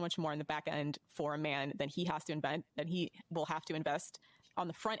invest so much more in the back end for a man than he will have to invest on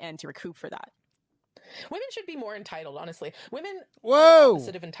the front end to recoup for that. Women should be more entitled, honestly. Women Whoa! are the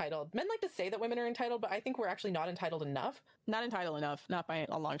opposite of entitled. Men like to say that women are entitled, but I think we're actually not entitled enough. Not entitled enough, not by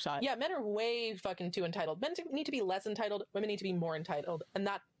a long shot. Yeah, men are way fucking too entitled. Men need to be less entitled. Women need to be more entitled, and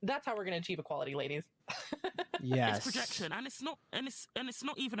that's how we're going to achieve equality, ladies. Yes, it's projection, and it's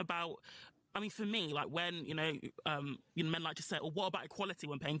not even about. I mean, for me, like when men like to say, "Oh, what about equality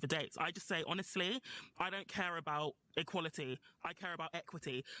when paying for dates?" I just say, honestly, I don't care about equality. I care about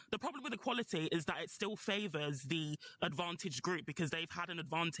equity. The problem with equality is that it still favors the advantaged group because they've had an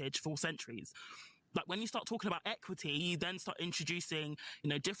advantage for centuries. Like when you start talking about equity, you then start introducing,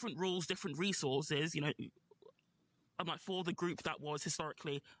 different rules, different resources, I'm like, for the group that was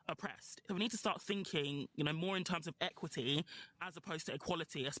historically oppressed. So we need to start thinking, more in terms of equity as opposed to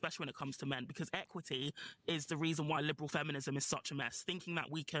equality, especially when it comes to men, because equity is the reason why liberal feminism is such a mess. Thinking that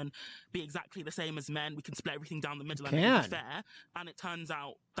we can be exactly the same as men, we can split everything down the middle and make it fair, and it turns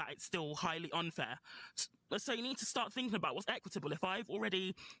out that it's still highly unfair. So you need to start thinking about what's equitable. If I've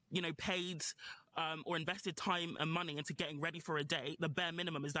already, paid or invested time and money into getting ready for a date, the bare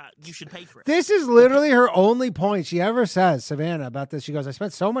minimum is that you should pay for it. This is literally her only point she ever says, Savannah, about this. She goes, I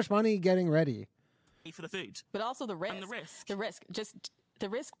spent so much money getting ready. Pay for the food. But also the risk. And the risk. The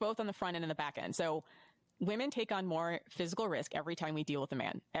risk both on the front end and the back end. So women take on more physical risk every time we deal with a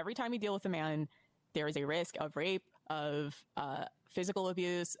man. Every time we deal with a man, there is a risk of rape, of physical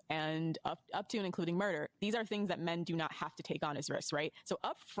abuse, and up to and including murder. These are things that men do not have to take on as risks, right? So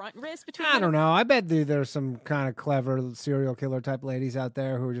upfront risk between... I don't know. I bet there's some kind of clever serial killer type ladies out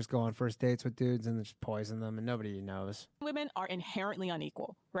there who are just going on first dates with dudes and just poison them and nobody knows. Women are inherently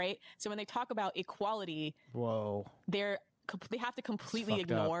unequal, right? So when they talk about equality, they have to completely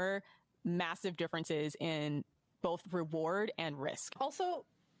ignore massive differences in both reward and risk. Also,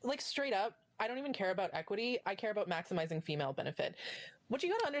 like straight up, I don't even care about equity. I care about maximizing female benefit. What you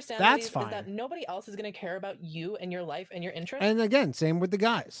got to understand, ladies, is that nobody else is going to care about you and your life and your interests. And again, same with the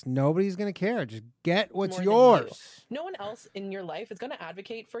guys. Nobody's going to care. Just get what's yours. No one else in your life is going to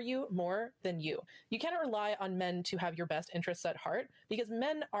advocate for you more than you. You cannot rely on men to have your best interests at heart, because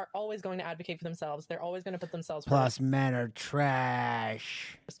men are always going to advocate for themselves. They're always going to put themselves Plus, first. men are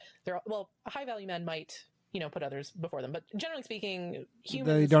trash. High-value men might, put others before them. But generally speaking,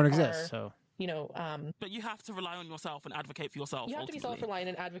 humans they don't exist, so... but you have to rely on yourself and advocate for yourself. You have to be self-reliant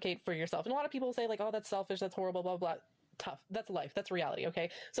and advocate for yourself. And a lot of people say, like, oh, that's selfish, that's horrible, blah, blah, blah. Tough. That's life. That's reality,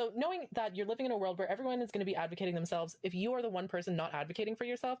 okay? So knowing that you're living in a world where everyone is going to be advocating themselves, if you are the one person not advocating for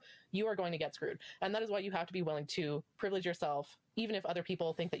yourself, you are going to get screwed. And that is why you have to be willing to privilege yourself, even if other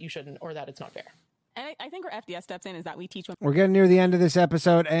people think that you shouldn't or that it's not fair. And I think where FDS steps in is that we teach women. We're getting near the end of this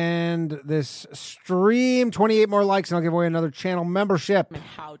episode and this stream. 28 more likes and I'll give away another channel membership.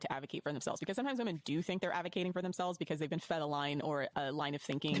 How to advocate for themselves. Because sometimes women do think they're advocating for themselves because they've been fed a line or a line of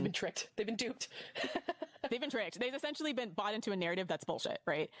thinking. They've been tricked. They've been duped. They've been tricked. They've essentially been bought into a narrative that's bullshit,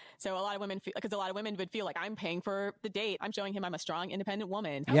 right? So a lot of women would feel like, I'm paying for the date. I'm showing him I'm a strong, independent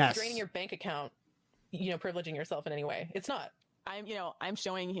woman. How is draining your bank account, privileging yourself in any way? It's not. I'm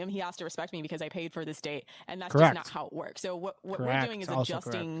showing him he has to respect me because I paid for this date, and that's Correct. just not how it works. So what we're doing is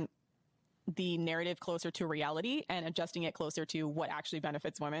adjusting the narrative closer to reality and adjusting it closer to what actually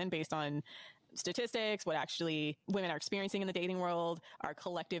benefits women based on statistics, what actually women are experiencing in the dating world, our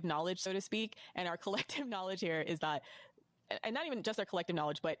collective knowledge, so to speak. And our collective knowledge here is that, and not even just our collective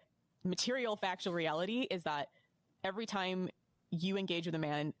knowledge, but material factual reality is that every time you engage with a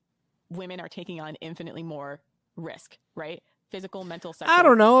man, women are taking on infinitely more risk, right? physical, mental, sexual. I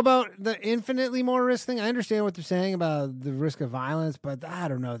don't know about the infinitely more risk thing. I understand what they're saying about the risk of violence, but I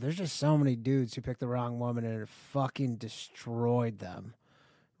don't know. There's just so many dudes who picked the wrong woman and it fucking destroyed them.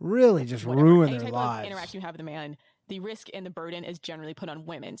 Really just ruined their lives. Any type of interaction you have with a man, the risk and the burden is generally put on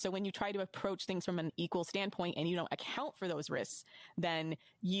women. So when you try to approach things from an equal standpoint and you don't account for those risks, then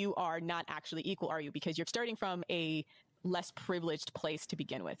you are not actually equal, are you? Because you're starting from a less privileged place to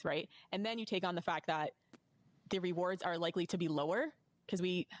begin with, right? And then you take on the fact that the rewards are likely to be lower, because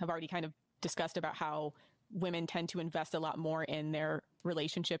we have already kind of discussed about how women tend to invest a lot more in their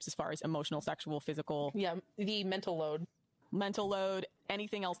relationships as far as emotional, sexual, physical. Yeah, the mental load,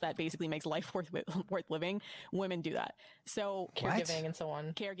 anything else that basically makes life worth living. Women do that. So caregiving and so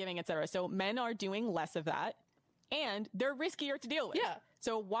on. Caregiving, etc. So men are doing less of that, and they're riskier to deal with. Yeah.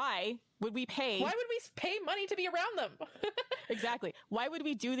 So why would we pay money to be around them? Exactly. Why would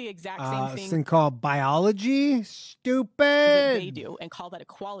we do the exact same thing? This thing called biology? Stupid. That they do and call that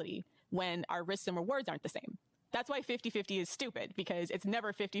equality when our risks and rewards aren't the same. That's why 50-50 is stupid, because it's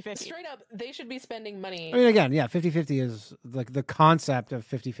never 50-50. Straight up, they should be spending money. I mean, again, yeah, 50-50 is like the concept of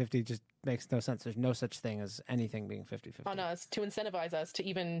 50-50 just makes no sense. There's no such thing as anything being 50-50. On us to incentivize us to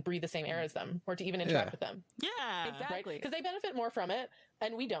even breathe the same air as them or to even interact with them. Yeah. Exactly. Because they benefit more from it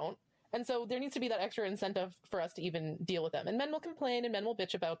and we don't. And so there needs to be that extra incentive for us to even deal with them. And men will complain and men will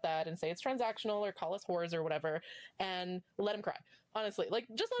bitch about that and say it's transactional or call us whores or whatever, and let them cry. Honestly, like,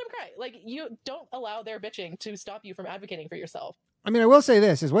 just let them cry. Like, you don't allow their bitching to stop you from advocating for yourself. I mean, I will say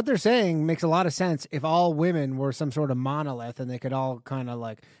this, is what they're saying makes a lot of sense if all women were some sort of monolith and they could all kind of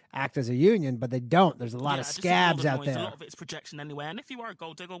like act as a union, but they don't. There's a lot of scabs out there. A lot of it's projection anyway. And if you are a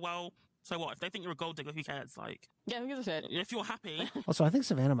gold digger, well, so what? If they think you're a gold digger, who cares? Like, yeah, who gives a shit? If you're happy. Also, I think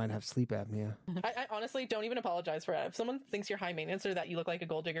Savannah might have sleep apnea. I honestly don't even apologize for it. If someone thinks you're high maintenance or that you look like a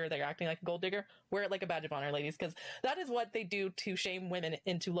gold digger, that you're acting like a gold digger, wear it like a badge of honor, ladies, because that is what they do to shame women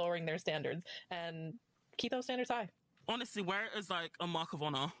into lowering their standards, and keep those standards high. Honestly, wear it as like a mark of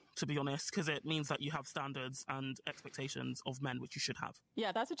honor, to be honest, because it means that you have standards and expectations of men, which you should have.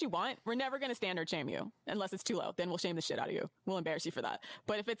 Yeah, that's what you want. We're never going to standard shame you unless it's too low. Then we'll shame the shit out of you. We'll embarrass you for that.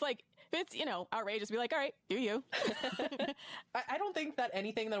 But if it's outrageous, be like, all right, do you? I don't think that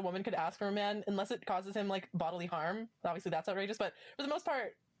anything that a woman could ask from a man, unless it causes him like bodily harm, obviously that's outrageous. But for the most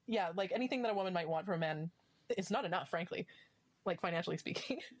part, yeah, like anything that a woman might want from a man, it's not enough, frankly, like financially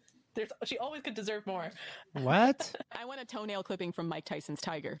speaking. She always could deserve more. What? I want a toenail clipping from Mike Tyson's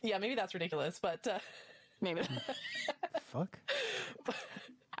tiger. Yeah, maybe that's ridiculous, but maybe. Fuck.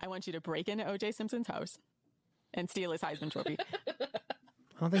 I want you to break into O.J. Simpson's house and steal his Heisman Trophy. I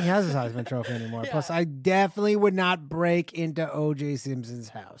don't think he has his Heisman Trophy anymore. Yeah. Plus, I definitely would not break into O.J. Simpson's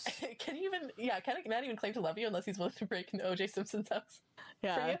house. Can a man even claim to love you unless he's willing to break into O.J. Simpson's house?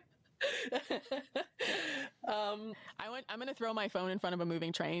 Yeah. For you? I'm going to throw my phone in front of a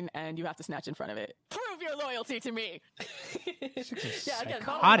moving train and you have to snatch in front of it. Prove your loyalty to me. Yeah,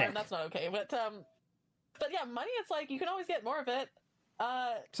 again, that's not okay. But yeah, money, it's like you can always get more of it.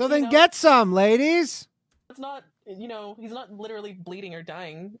 So then get some, ladies. It's not, he's not literally bleeding or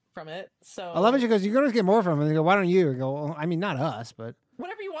dying from it. So I love it because you can always get more from him. And they go, why don't you? I go, well, I mean, not us, but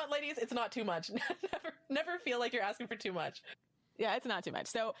whatever you want, ladies, it's not too much. never feel like you're asking for too much. Yeah, it's not too much.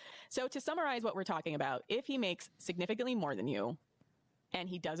 So to summarize what we're talking about, if he makes significantly more than you and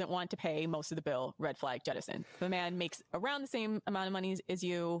he doesn't want to pay most of the bill, red flag, jettison. If a man makes around the same amount of money as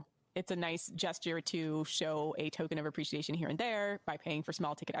you, it's a nice gesture to show a token of appreciation here and there by paying for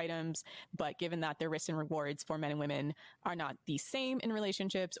small ticket items. But given that the risks and rewards for men and women are not the same in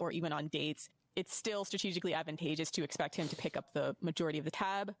relationships or even on dates, it's still strategically advantageous to expect him to pick up the majority of the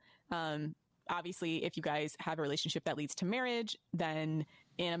tab. Obviously, if you guys have a relationship that leads to marriage, then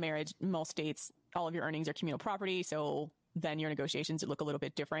in a marriage, most states, all of your earnings are communal property. So then your negotiations look a little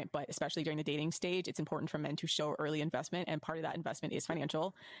bit different. But especially during the dating stage, it's important for men to show early investment. And part of that investment is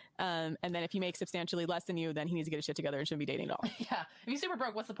financial. And then if he makes substantially less than you, then he needs to get his shit together and shouldn't be dating at all. Yeah. If he's super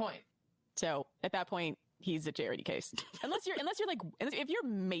broke, what's the point? So at that point, he's a charity case. Unless you're like, if you're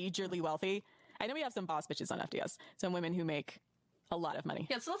majorly wealthy, I know we have some boss bitches on FDS, some women who make a lot of money.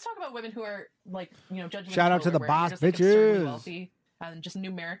 Yeah, so let's talk about women who are like, judgmental. Shout out to the boss just, bitches. Wealthy, and just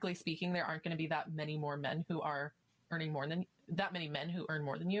numerically speaking, there aren't going to be that many more men who are earning more than that many men who earn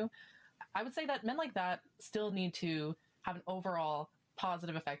more than you. I would say that men like that still need to have an overall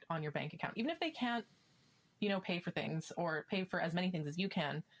positive effect on your bank account, even if they can't, pay for things or pay for as many things as you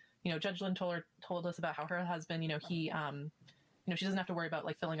can. Judge Lynn told us about how her husband, he, she doesn't have to worry about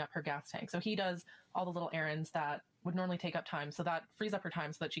like filling up her gas tank. So he does all the little errands that would normally take up time. So that frees up her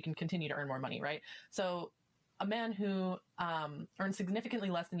time so that she can continue to earn more money. Right. So a man who earns significantly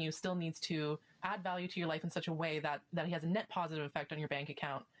less than you still needs to add value to your life in such a way that he has a net positive effect on your bank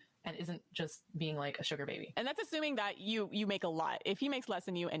account and isn't just being like a sugar baby. And that's assuming that you make a lot. If he makes less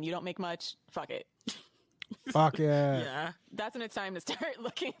than you and you don't make much, fuck it. Fuck yeah. Yeah. That's when it's time to start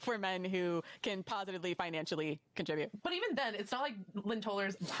looking for men who can positively financially contribute. But even then, it's not like Lynn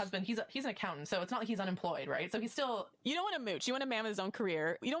Toller's husband. He's an accountant, so it's not like he's unemployed, right? So he's still... You don't want a mooch. You want a man with his own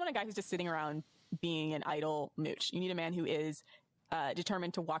career. You don't want a guy who's just sitting around being an idle mooch. You need a man who is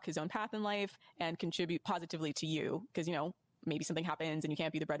determined to walk his own path in life and contribute positively to you. Because, you know, maybe something happens and you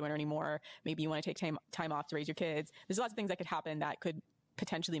can't be the breadwinner anymore. Maybe you want to take time off to raise your kids. There's lots of things that could happen that could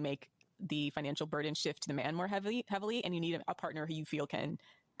potentially make the financial burden shift to the man more heavily, and you need a partner who you feel can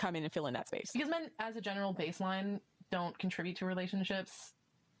come in and fill in that space. Because men, as a general baseline, don't contribute to relationships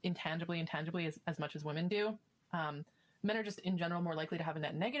intangibly as much as women do. Men are just in general more likely to have a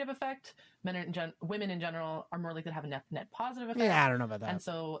net negative effect. Women in general are more likely to have a net positive effect. Yeah, I don't know about that. And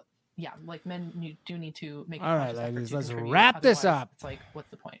so, yeah, like men do need to make. All right, ladies, let's wrap this up. It's like, what's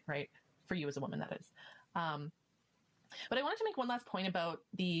the point, right? For you as a woman, that is. But I wanted to make one last point about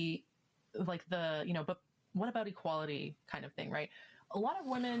but what about equality kind of thing, right? A lot of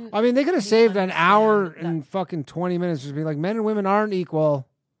women... I mean, they could have saved an hour and fucking 20 minutes just being like, men and women aren't equal.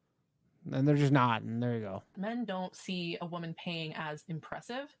 And they're just not. And there you go. Men don't see a woman paying as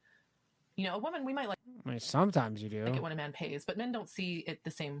impressive. You know, a woman, we might like... I mean, sometimes you do. Like it when a man pays, but men don't see it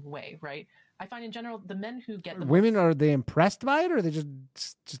the same way, right? I find in general, the men who get... Women, are they impressed by it, or they just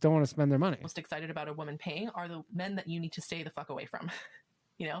don't want to spend their money? Most excited about a woman paying are the men that you need to stay the fuck away from.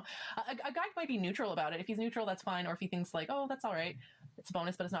 You know, a guy might be neutral about it. If he's neutral, that's fine. Or if he thinks like, oh, that's all right, it's a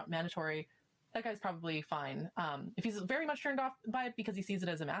bonus, but it's not mandatory, that guy's probably fine. If he's very much turned off by it because he sees it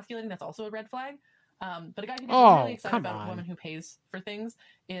as emasculating, that's also a red flag. But a guy who gets really excited about a woman who pays for things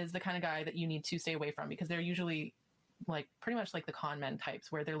is the kind of guy that you need to stay away from, because they're usually like pretty much like the con men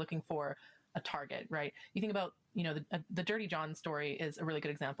types where they're looking for a target, right? You think about, you know, the Dirty John story is a really good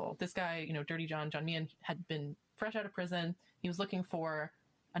example. This guy, you know, Dirty John Meehan, had been fresh out of prison. He was looking for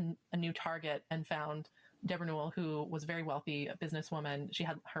a new target and found Deborah Newell, who was very wealthy, a businesswoman. She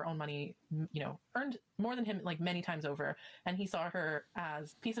had her own money, you know, earned more than him like many times over. And he saw her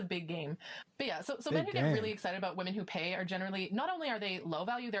as a piece of big game. But yeah, so men who get really excited about women who pay are generally, not only are they low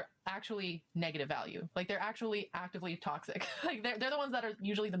value, they're actually negative value. Like they're actually actively toxic. Like they're the ones that are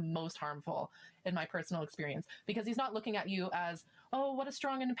usually the most harmful in my personal experience, because he's not looking at you as, oh, what a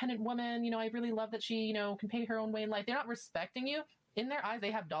strong, independent woman. You know, I really love that she, you know, can pay her own way in life. They're not respecting you. In their eyes,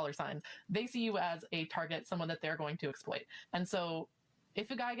 they have dollar signs. They see you as a target, someone that they're going to exploit. And so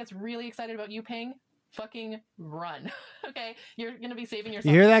if a guy gets really excited about you paying, fucking run. Okay? You're going to be saving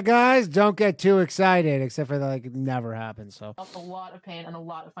yourself. You hear that, guys? Don't get too excited, except for that, like, it never happens. So a lot of pain and a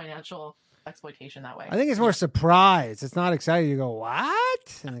lot of financial exploitation that way. I think it's more surprise. It's not excited. You go,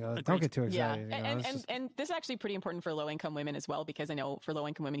 what? And they go, don't get too excited. Yeah. You know, and this is actually pretty important for low-income women as well, because I know for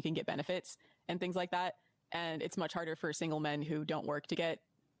low-income women, you can get benefits and things like that. And it's much harder for single men who don't work to get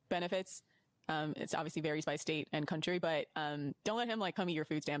benefits. It's obviously varies by state and country, but don't let him like come eat your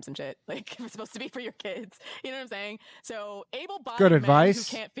food stamps and shit. Like it's supposed to be for your kids. You know what I'm saying? So able-bodied men who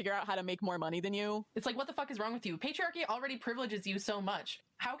can't figure out how to make more money than you. It's like, what the fuck is wrong with you? Patriarchy already privileges you so much.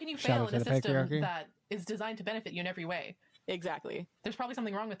 How can you fail in a system that is designed to benefit you in every way? Exactly. There's probably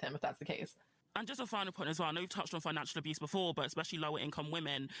something wrong with him if that's the case. And just a final point as well, I know you've touched on financial abuse before, but especially lower income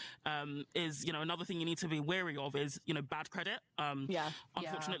women, is, you know, another thing you need to be wary of is, you know, bad credit.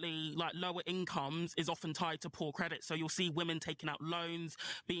 Unfortunately, like lower incomes is often tied to poor credit. So you'll see women taking out loans,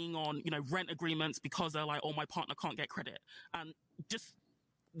 being on, you know, rent agreements because they're like, oh, my partner can't get credit. And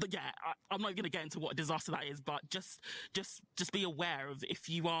I'm not going to get into what a disaster that is, but just be aware of, if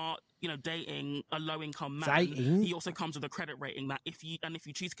you are, you know, dating a low income man, he also comes with a credit rating that if you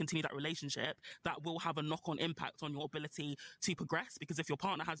choose to continue that relationship, that will have a knock on impact on your ability to progress. Because if your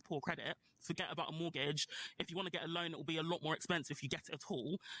partner has poor credit, forget about a mortgage. If you want to get a loan, it will be a lot more expensive if you get it at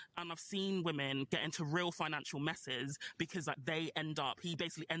all. And I've seen women get into real financial messes because like he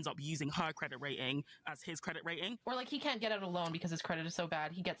basically ends up using her credit rating as his credit rating. Or like he can't get out a loan because his credit is so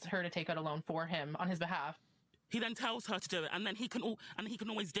bad, he gets her to take out a loan for him on his behalf. He then tells her to do it, and then he can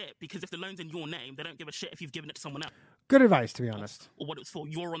always dip, because if the loan's in your name, they don't give a shit if you've given it to someone else. Good advice, to be honest. Or what it's for.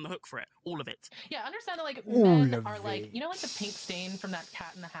 You're on the hook for it. All of it. Yeah, understand that like men are like, you know, like the pink stain from that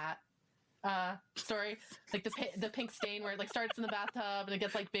Cat in the Hat story, like the pink stain where it like starts in the bathtub and it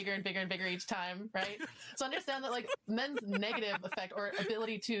gets like bigger and bigger and bigger each time, right? So understand that like men's negative effect or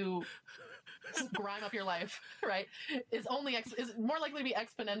ability to grime up your life, right, is more likely to be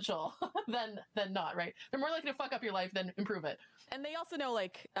exponential than not, right? They're more likely to fuck up your life than improve it. And they also know,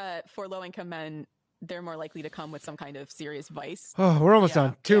 like, for low income men, they're more likely to come with some kind of serious vice. Oh, we're almost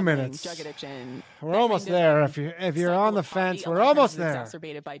done. 2 Gambling, minutes. Drug addiction. We're almost there. If you're on the fence, we're almost there.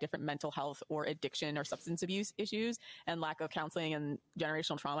 Exacerbated by different mental health or addiction or substance abuse issues and lack of counseling and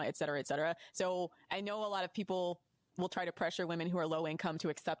generational trauma, et cetera, et cetera. So I know a lot of people will try to pressure women who are low income to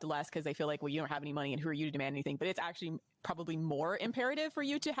accept less because they feel like, well, you don't have any money and who are you to demand anything? But it's actually probably more imperative for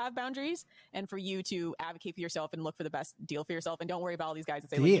you to have boundaries and for you to advocate for yourself and look for the best deal for yourself. And don't worry about all these guys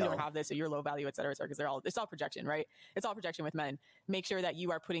that say, like, you don't have this or you're low value, et cetera, because it's all projection, right? It's all projection with men. Make sure that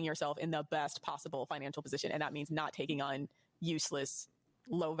you are putting yourself in the best possible financial position. And that means not taking on useless,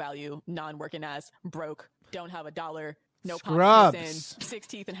 low value, non-working ass, broke, don't have a dollar, no scrubs, 6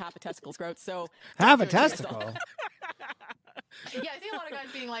 teeth and half a testicle scrotes. So half a testicle. Yeah, I see a lot of guys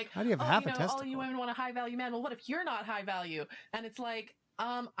being like, how do you have half a testicle? All you women want a high value man. Well, what if you're not high value? And it's like,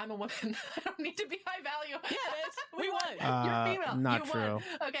 I'm a woman. I don't need to be high value. Yeah, we won. You're female. Not you true. Won.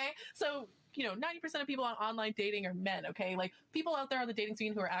 Okay, so 90% of people on online dating are men. Okay, like people out there on the dating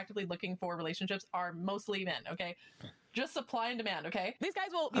scene who are actively looking for relationships are mostly men. Okay. Just supply and demand, okay? These guys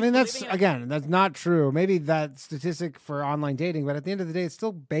will. I mean, that's not true. Maybe that statistic for online dating, but at the end of the day, it's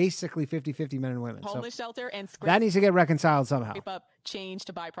still basically 50-50 men and women. Homeless shelter and that needs to get reconciled somehow. Scrape up change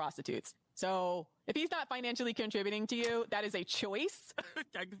to buy prostitutes. So if he's not financially contributing to you, that is a choice.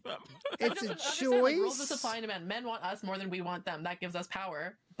 It's a choice. Like, rules of supply and demand. Men want us more than we want them. That gives us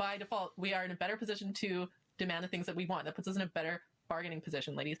power. By default, we are in a better position to demand the things that we want. That puts us in a better bargaining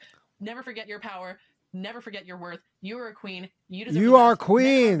position, ladies. Never forget your power. Never forget your worth. You are a queen. You deserve. You are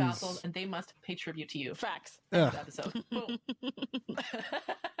queens, vassals, and they must pay tribute to you. Facts. Episode. Boom.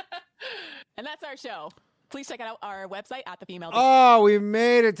 And that's our show. Please check out our website at the female. Oh, we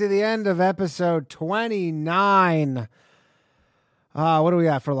made it to the end of episode 29. What do we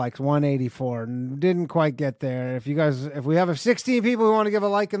got for likes? 184. Didn't quite get there. If we have 16 people who want to give a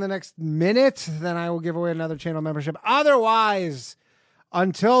like in the next minute, then I will give away another channel membership. Otherwise,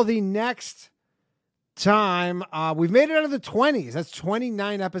 until the next time, we've made it out of the 20s. That's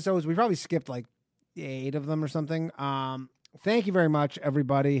 29 episodes. We probably skipped like 8 of them or something. Thank you very much,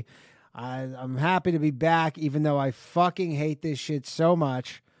 everybody. I'm happy to be back, even though I fucking hate this shit so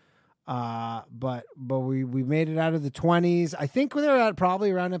much. But we made it out of the 20s. I think we're at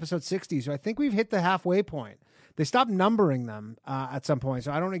probably around episode 60. So I think we've hit the halfway point. They stopped numbering them at some point,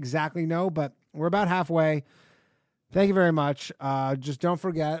 so I don't exactly know, but we're about halfway. Thank you very much. Just don't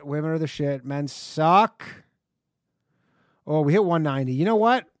forget, women are the shit. Men suck. Oh, we hit 190. You know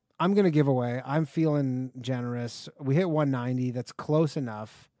what? I'm going to give away. I'm feeling generous. We hit 190. That's close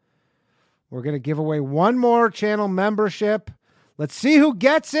enough. We're going to give away one more channel membership. Let's see who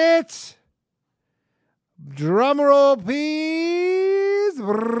gets it. Drum roll, please.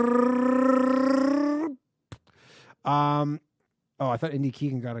 Oh, I thought Indy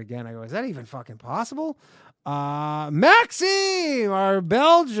Keegan got it again. I go, is that even fucking possible? Maxime, our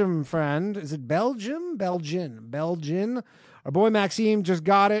Belgium friend. Is it Belgium? Belgian. Our boy Maxime just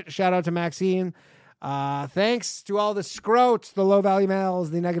got it. Shout out to Maxime. Thanks to all the scrotes, the low value males,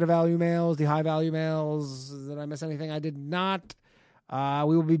 the negative value males, the high value males. Did I miss anything? I did not.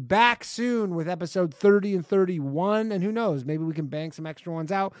 We will be back soon with episode 30 and 31. And who knows, maybe we can bang some extra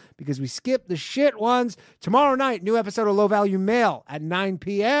ones out because we skipped the shit ones. Tomorrow night, new episode of Low Value Male at 9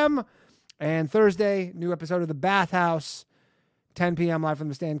 p.m. And Thursday, new episode of The Bathhouse, 10 p.m. live from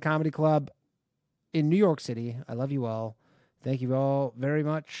the Stand Comedy Club in New York City. I love you all. Thank you all very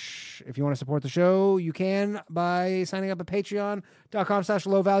much. If you want to support the show, you can by signing up at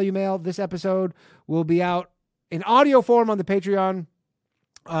patreon.com/lowvaluemail. This episode will be out in audio form on the Patreon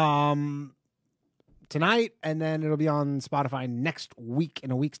tonight, and then it'll be on Spotify next week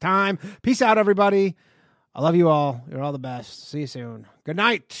in a week's time. Peace out, everybody. I love you all. You're all the best. See you soon. Good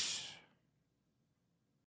night.